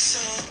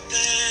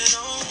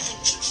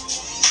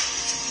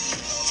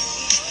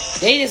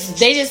They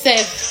just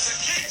said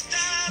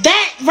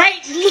that right.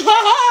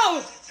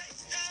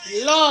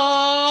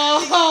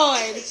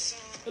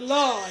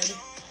 Lord.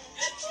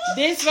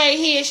 This right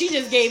here, she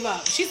just gave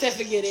up. She said,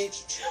 forget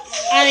it.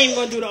 I ain't even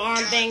gonna do the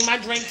arm thing. My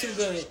drink too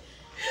good.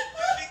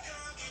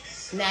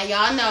 Now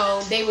y'all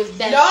know they was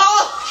that.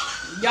 No.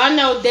 Y'all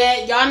know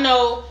that. Y'all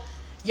know.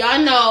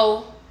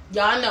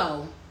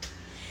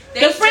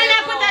 The friend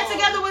that put that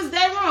together was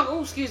dead wrong.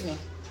 Oh, excuse me.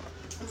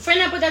 The friend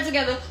that put that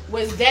together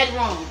was dead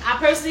wrong. I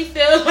personally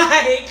feel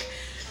like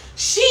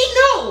she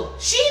knew.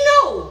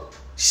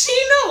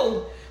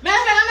 Matter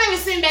of fact, I'm not even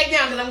sitting back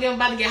down because I'm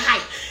about to get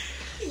hyped.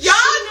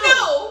 Y'all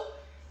know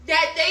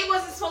that they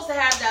wasn't supposed to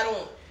have that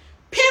on.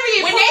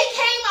 Period. When they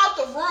came out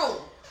the room.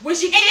 When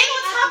she and then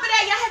on top of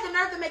that, y'all had the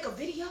nerve to make a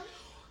video.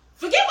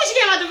 Forget when she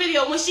came out the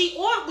video. When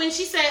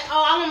she said,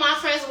 "Oh, I want my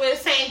friends to wear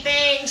the same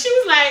thing," she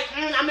was like,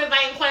 "I'm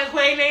inviting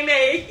Quay,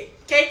 Nene,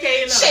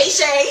 KK, and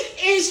Shay."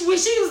 And when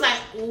she was like,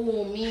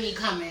 "Ooh, Mimi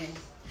coming,"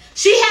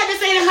 she had to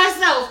say to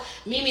herself,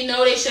 "Mimi,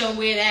 no, they shouldn't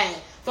wear that.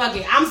 Fuck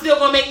it, I'm still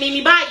gonna make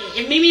Mimi buy it.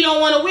 If Mimi don't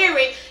want to wear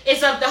it,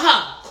 it's up to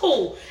her.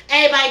 Cool.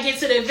 Everybody get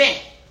to the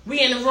event. We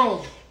in the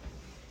room.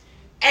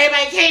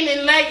 Everybody came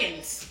in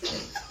leggings.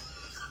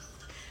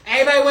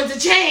 Everybody went to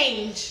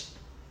change,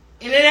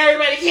 and then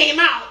everybody came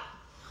out.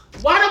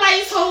 Why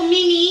nobody told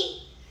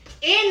Mimi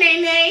and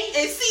Nene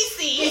and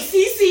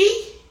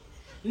Cece?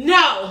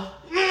 No.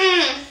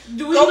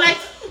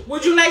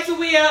 Would you like to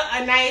wear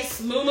a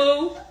nice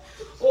muumuu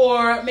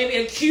or maybe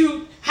a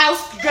cute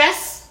house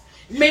dress?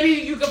 Maybe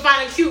you can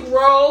find a cute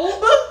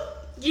robe.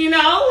 You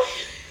know.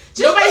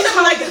 Nobody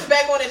told like this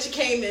back on that you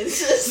came in.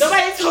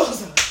 Nobody told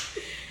her.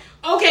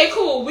 Okay,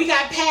 cool. We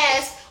got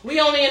past. We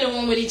only in the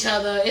room with each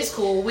other. It's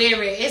cool.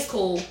 Wear it. It's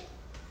cool.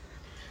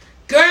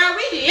 Girl,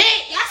 we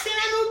lit. Y'all seen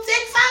that new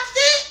TikTok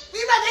shit? We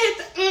about to hit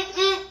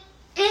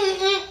the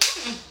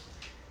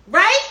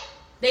right?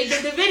 They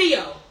did the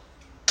video.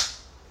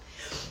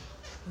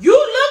 You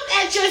looked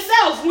at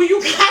yourself when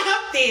you got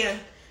up there.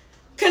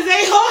 Cause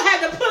they all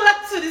had to pull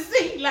up to the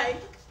scene like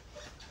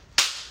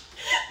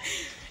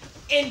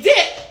and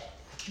dip.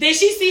 Did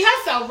she see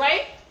herself,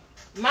 right?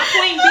 My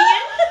point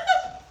being,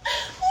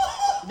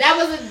 that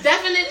was a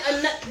definite.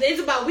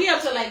 It's about we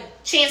up to like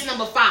chance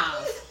number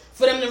 5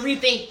 for them to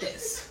rethink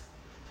this.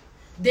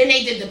 Then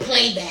they did the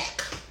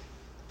playback.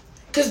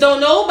 Cause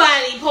don't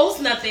nobody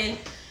post nothing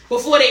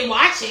before they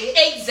watch it.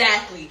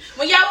 Exactly.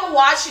 When y'all were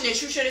watching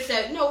it, you should have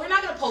said, "No, we're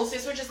not gonna post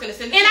this. We're just gonna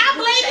send it." And I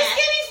blame the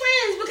skinny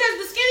friends because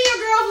the skinnier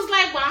girls was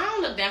like, "Well, I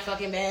don't look that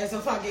fucking bad,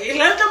 so fuck it.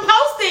 Let them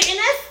post it." And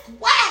that's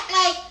whack.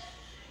 Like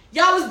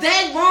y'all was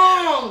dead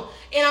wrong.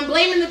 And I'm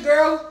blaming the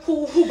girl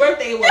who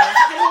birthday it was.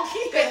 I don't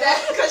keep it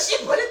because she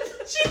put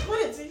that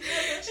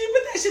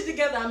shit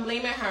together. I'm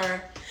blaming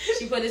her.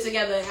 She put it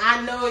together.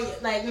 I know,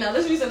 like, no,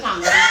 let's read some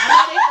comments.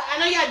 I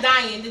know y'all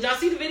dying. Did y'all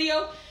see the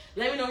video?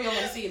 Let me know if y'all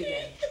want to see it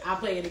again. I'll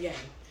play it again.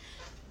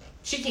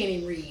 She can't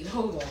even read.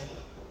 Hold on.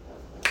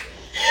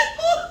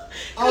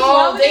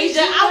 Oh,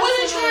 Deja, I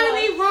wasn't trying to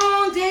be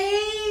wrong,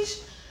 Deja.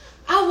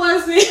 I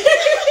wasn't.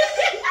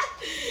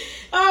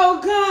 Oh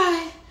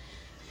God.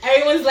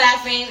 Everyone's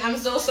laughing. I'm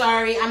so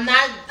sorry. I'm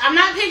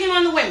not picking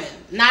on the women.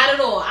 Not at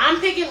all.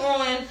 I'm picking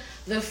on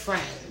the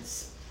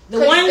friends. The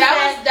ones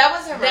that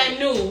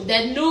knew.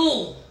 They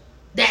knew.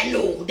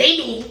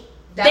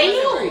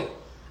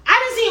 I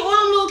done seen all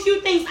them little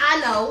cute things.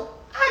 I know.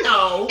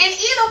 And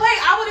either way,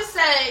 I would have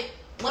said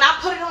when I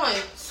put it on,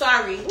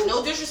 sorry,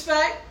 no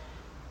disrespect.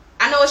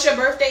 I know it's your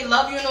birthday,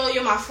 love you, and all,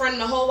 you're my friend in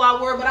the whole wide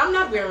world, but I'm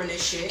not wearing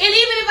this shit. And even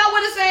if I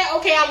would have said,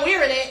 okay, I'm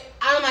wearing it,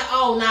 I'm like,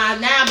 oh, nah,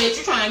 bitch,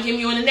 you're trying to get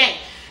me on the neck.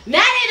 Now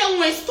they done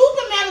went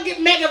stupid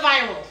mega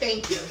viral.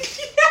 Thank you.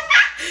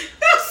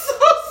 I'm so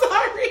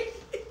sorry.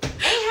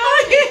 Ain't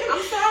happening.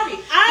 I'm sorry.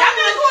 Y'all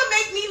not gonna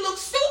make me look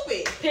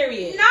stupid.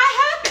 Period. Not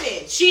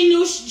happening. She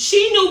knew,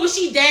 but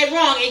she dead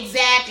wrong.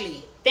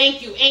 Exactly.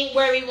 Thank you. Ain't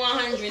worried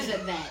 100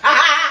 said that.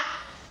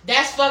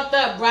 That's fucked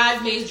up.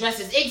 Bridesmaids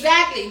dresses.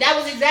 Exactly. That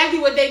was exactly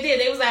what they did.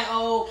 They was like,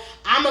 oh,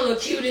 I'm gonna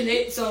look cute in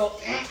it, so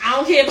I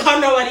don't care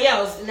about nobody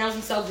else. And that was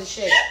some selfish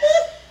shit.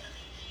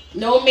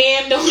 No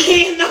ma'am, no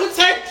ham, no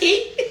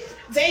turkey.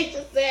 They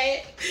just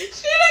said,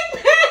 she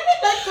like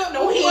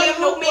no ham,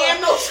 no ma'am,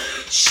 no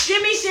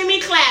shimmy,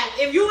 clap.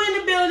 If you in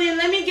the building,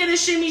 let me get a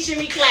shimmy,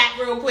 clap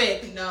real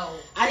quick. No.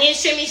 I need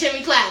shimmy,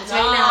 claps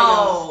right now,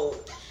 y'all.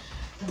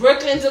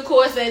 Brooklyn's, of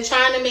course, said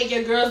trying to make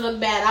your girls look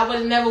bad. I would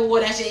have never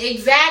wore that shit.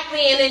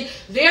 Exactly. And then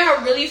there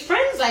are really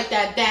friends like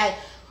that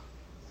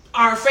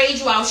are afraid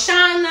you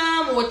outshine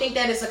them or think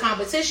that it's a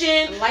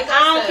competition. Like I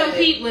don't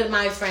compete with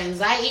my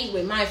friends. I eat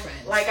with my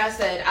friends. Like I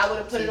said, I would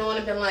have put it on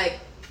and been like,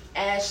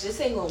 Ash,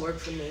 this ain't gonna work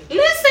for me.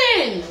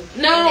 Listen,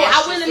 no,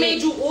 I wouldn't have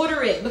made you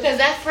order it because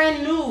that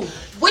friend knew.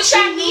 What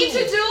y'all need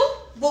to do,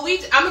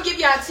 I'm gonna give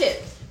y'all a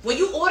tip. When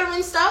you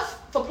ordering stuff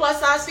for plus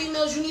size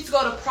females, you need to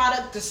go to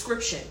product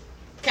description.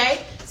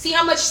 Okay? See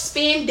how much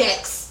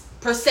spandex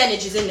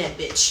percentage is in that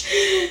bitch.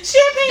 That's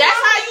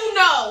how you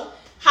know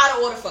how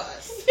to order for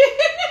us.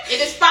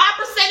 If it's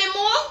 5% and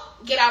more,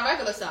 get our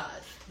regular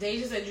size.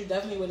 Deja said you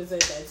definitely would have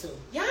said that too.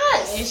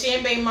 Yes. And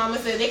Champagne Mama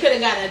said they could have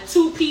got a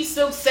 2-piece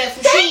silk set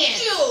from Thank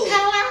Shein. you.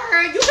 Hell, I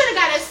heard you could have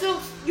got a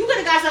silk. You could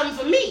have got something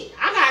for me.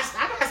 I got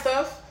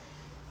stuff.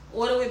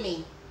 Order with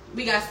me.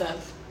 We got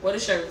stuff. Order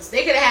shirts.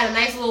 They could have had a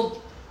nice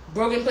little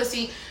broken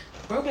pussy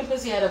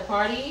at a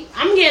party.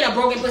 I'm getting a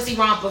broken pussy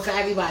romper for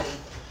everybody.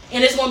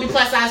 And it's going to be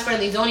plus size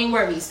friendly. Don't even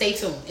worry. Stay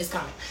tuned. It's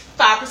coming.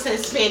 5%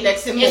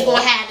 spandex and more. It's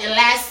going to have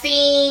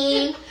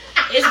elastin.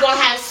 It's going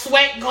to have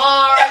sweat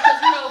guard.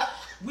 Because, you know,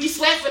 we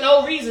sweat for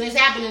no reason. It's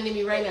happening to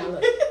me right now.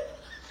 Look.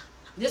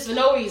 Just for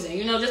no reason.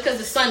 You know, just because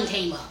the sun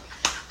came up.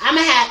 I'm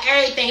going to have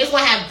everything. It's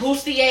going to have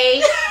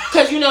bustier.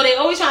 Because, you know, they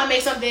always try to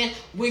make something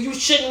where you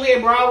shouldn't wear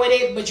a bra with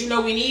it, but you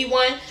know we need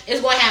one.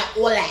 It's going to have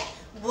all that.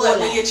 What,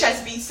 when your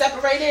chest be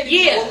separated?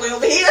 Yeah.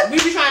 Over here? We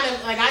be trying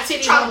to, like, our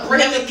titties trying to bring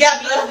them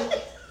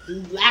together.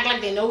 Act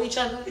like they know each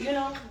other, you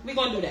know? We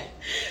gonna do that.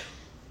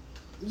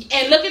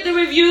 And look at the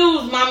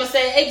reviews, Mama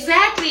said.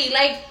 Exactly.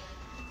 Like,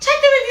 check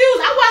the reviews.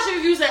 I watch the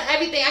reviews of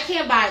everything. I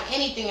can't buy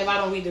anything if I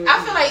don't read the reviews.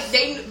 I feel like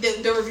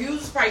the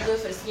reviews are probably good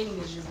for the skinny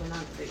bitches, but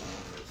not the big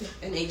ones.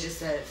 And they just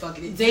said, fuck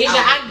it. Deja,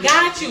 I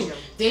got you.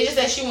 Deja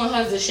said she want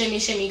hers to shimmy,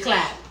 shimmy,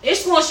 clap.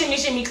 It's more shimmy,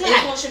 shimmy, clap.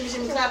 It's more shimmy,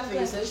 shimmy, clap for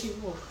you. So she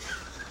will.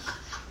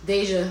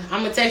 Deja,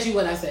 I'm gonna text you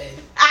what I said.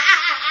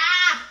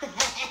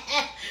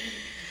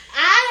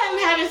 I am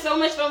having so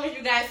much fun with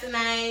you guys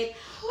tonight.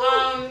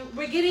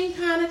 We're getting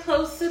kind of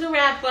close to the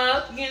wrap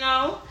up, you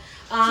know.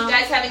 You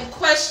guys having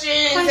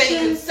questions,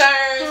 any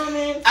concerns,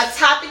 comments, a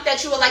topic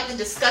that you would like to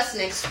discuss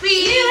next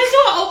week? Yeah, let's do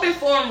an open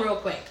forum real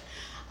quick.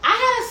 I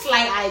had a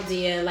slight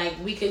idea, like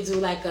we could do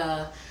like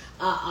a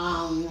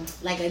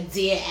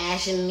Dear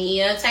Ash and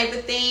Nia type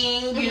of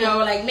thing, you know,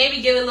 like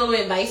maybe give a little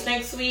advice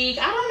next week.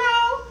 I don't know.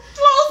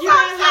 You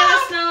guys let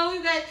us know.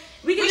 You guys.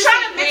 We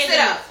try to mix it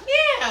up.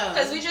 Yeah.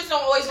 Because we just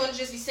don't always want to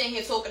just be sitting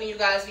here talking to you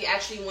guys. We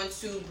actually want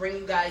to bring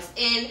you guys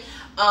in.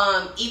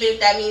 Even if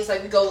that means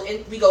like we go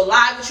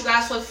live with you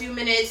guys for a few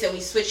minutes and we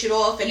switch it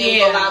off and then we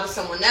go live with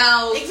someone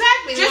else.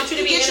 Exactly. We want you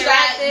to be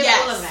interactive.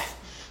 Yes. All of that.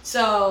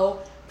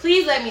 So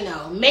please let me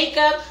know.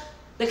 Makeup,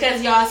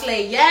 because y'all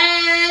slay.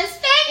 Yes.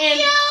 Thank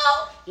you.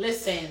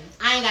 Listen,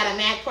 I ain't got a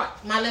MAC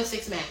product. My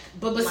lipstick's MAC.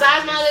 But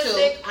besides my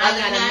lipstick, I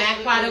got a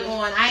MAC product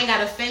on. I ain't got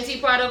a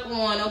Fenty product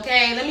on,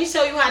 okay? Let me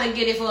show you how to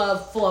get it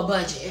for a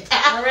budget.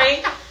 All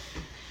right?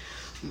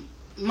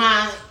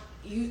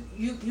 You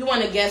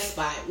want a guest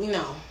spot, you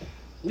know.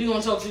 We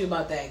gonna talk to you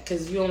about that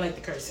because you don't like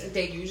the cursing.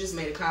 Thank you. You just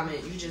made a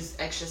comment. You just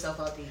X yourself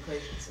out the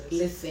equation. Sis.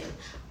 Listen.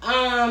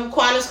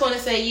 Quanta's Corner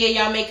said, yeah,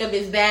 y'all makeup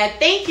is bad.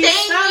 Thank you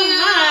so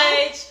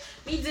much.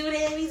 We do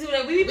that. We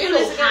be putting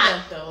this together.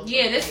 Hot, though.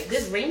 Yeah,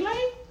 this ring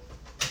light?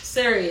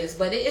 Serious,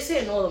 but it's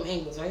hitting all them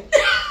angles, right?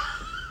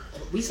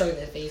 We serve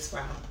that face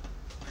frown.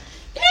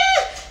 Yeah.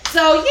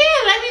 So yeah,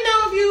 let me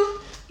know if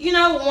you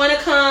want to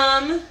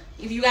come.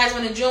 If you guys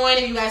want to join,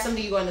 if you guys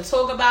something you want to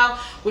talk about.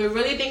 We're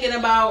really thinking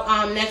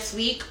about next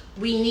week.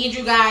 We need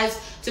you guys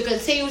to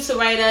continue to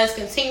write us,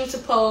 continue to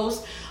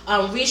post,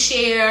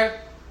 reshare.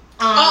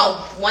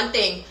 One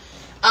thing.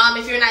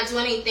 If you're not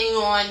doing anything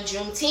on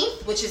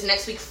Juneteenth, which is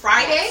next week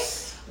Friday,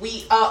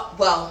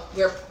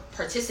 we're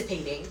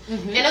participating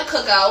in a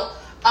cookout.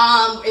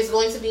 It's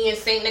going to be in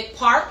St. Nick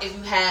Park. If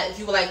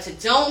you would like to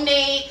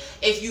donate,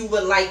 if you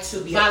would like to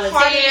be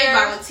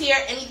volunteer,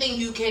 anything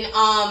you can.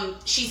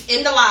 She's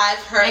in the live.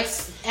 Her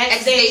ex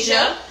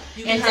Deja.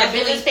 And her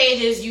business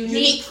page is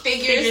Unique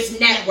Figures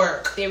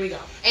Network. There we go.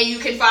 And you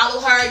can follow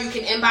her. You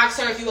can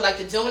inbox her if you would like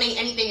to donate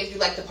anything. If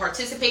you'd like to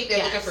participate,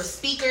 they're looking for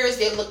speakers.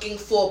 They're looking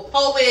for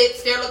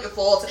poets. They're looking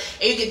for,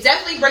 and you can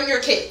definitely bring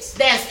your kids.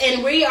 Yes,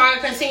 and we are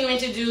continuing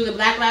to do the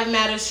Black Lives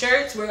Matter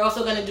shirts. We're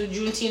also going to do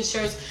Juneteenth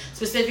shirts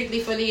specifically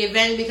for the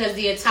event because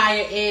the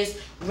attire is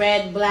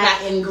red,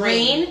 black, and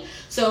green.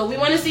 So we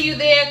want to see you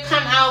there.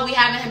 Come out. We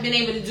haven't been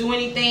able to do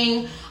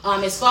anything.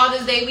 It's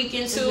Father's Day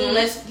weekend too.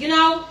 Let's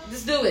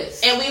do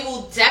this. And we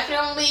will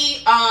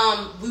definitely,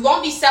 we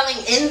won't be selling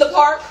in the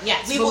park.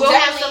 Yes, we'll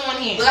have some on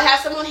hand. We'll have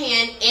some on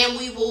hand, and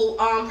we will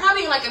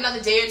probably in like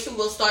another day or two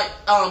we'll start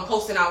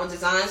posting our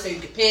designs so you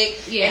can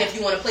pick. Yeah. And if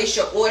you want to place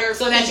your order,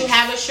 so that you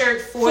have a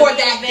shirt for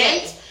that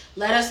event. Day.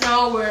 Let us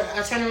know where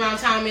our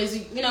turnaround time is,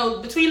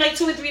 between like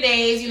 2 and 3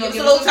 days. Give us a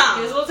little time.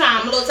 Give us a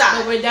little time.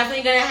 But we're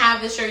definitely going to have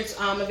the shirts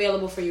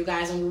available for you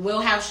guys. And we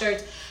will have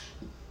shirts.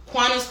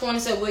 Quanta's Corner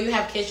said, will you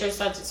have kids shirts?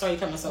 Sorry,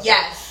 cut myself.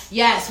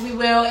 Yes, we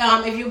will.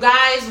 If you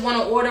guys want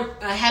to order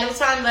ahead of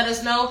time, let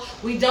us know.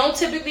 We don't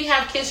typically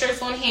have kids shirts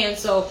on hand,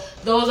 so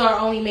those are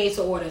only made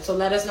to order. So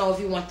let us know if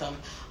you want them.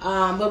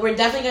 But we're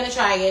definitely going to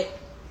try it.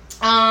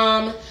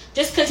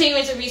 Just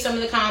continuing to read some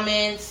of the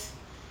comments.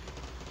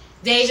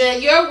 Deja,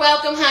 you're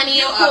welcome, honey.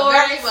 You of course. Are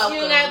very welcome.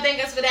 You don't gotta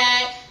thank us for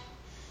that.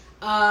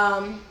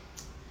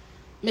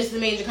 Mr.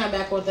 Major, come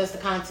back with us, the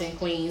content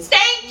queens.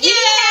 Thank you.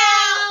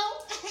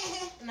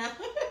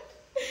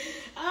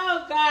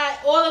 Oh God,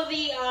 all of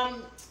the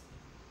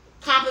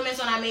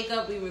compliments on our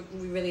makeup, we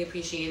really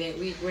appreciate it.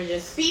 We're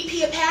just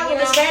BP Apparel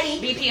is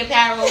ready. BP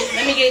Apparel.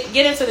 Let me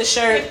get into the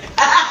shirt.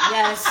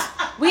 Yes,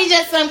 we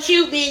just some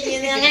cute bitches.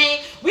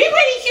 Okay, we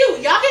pretty cute.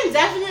 Y'all can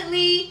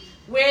definitely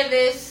wear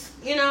this.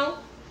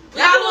 We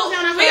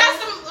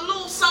got some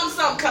little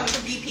something coming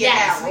from BP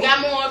Yes, we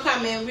got more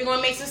coming. We're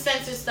gonna make some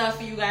censored stuff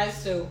for you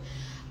guys too.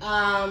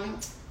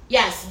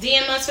 Yes,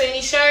 DM us for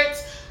any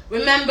shirts.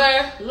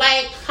 Remember,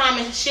 like,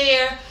 comment,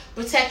 share.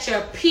 Protect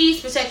your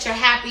peace. Protect your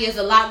happy. There's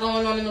a lot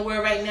going on in the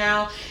world right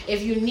now.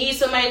 If you need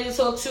somebody to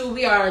talk to,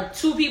 we are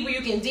 2 people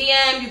you can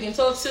DM, you can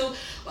talk to.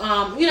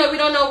 We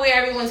don't know where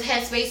everyone's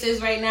headspace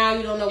is right now.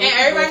 You don't know what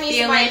everybody needs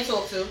somebody to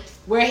talk to.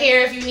 We're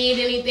here if you need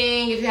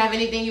anything. If you have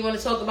anything you want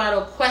to talk about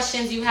or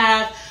questions you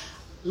have,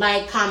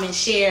 like, comment,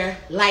 share.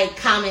 Like,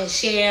 comment,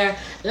 share.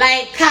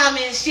 Like,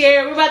 comment,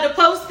 share. We're about to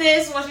post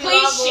this.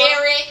 Please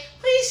share it.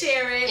 Please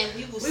share it. And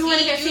we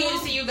want to continue to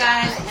see you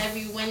guys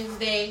every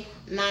Wednesday,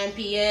 9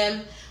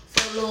 p.m.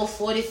 for a little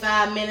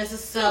 45 minutes or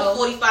so.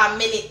 45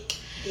 minutes.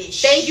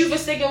 Thank you for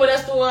sticking with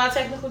us through all our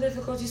technical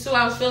difficulties too.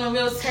 I was feeling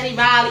real Teddy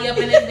Riley up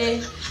in this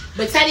bitch.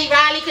 But Teddy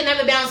Riley could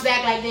never bounce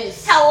back like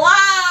this.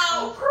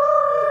 Hello.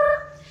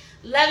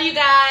 Love you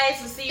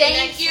guys. We'll see you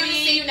next week.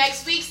 See you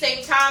next week.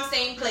 Same time,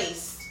 same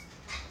place.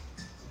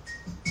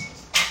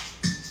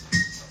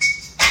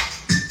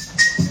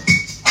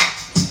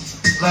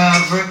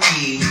 Love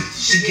Rookie,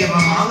 she give them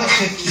all the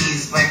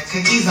cookies, but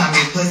cookies on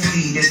me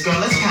pussy. This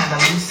girl is kinda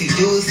loosey.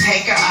 Dudes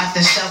take her off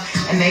the shelf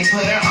and they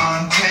put her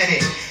on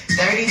credit.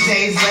 30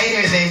 days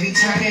later they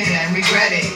return it and regret it.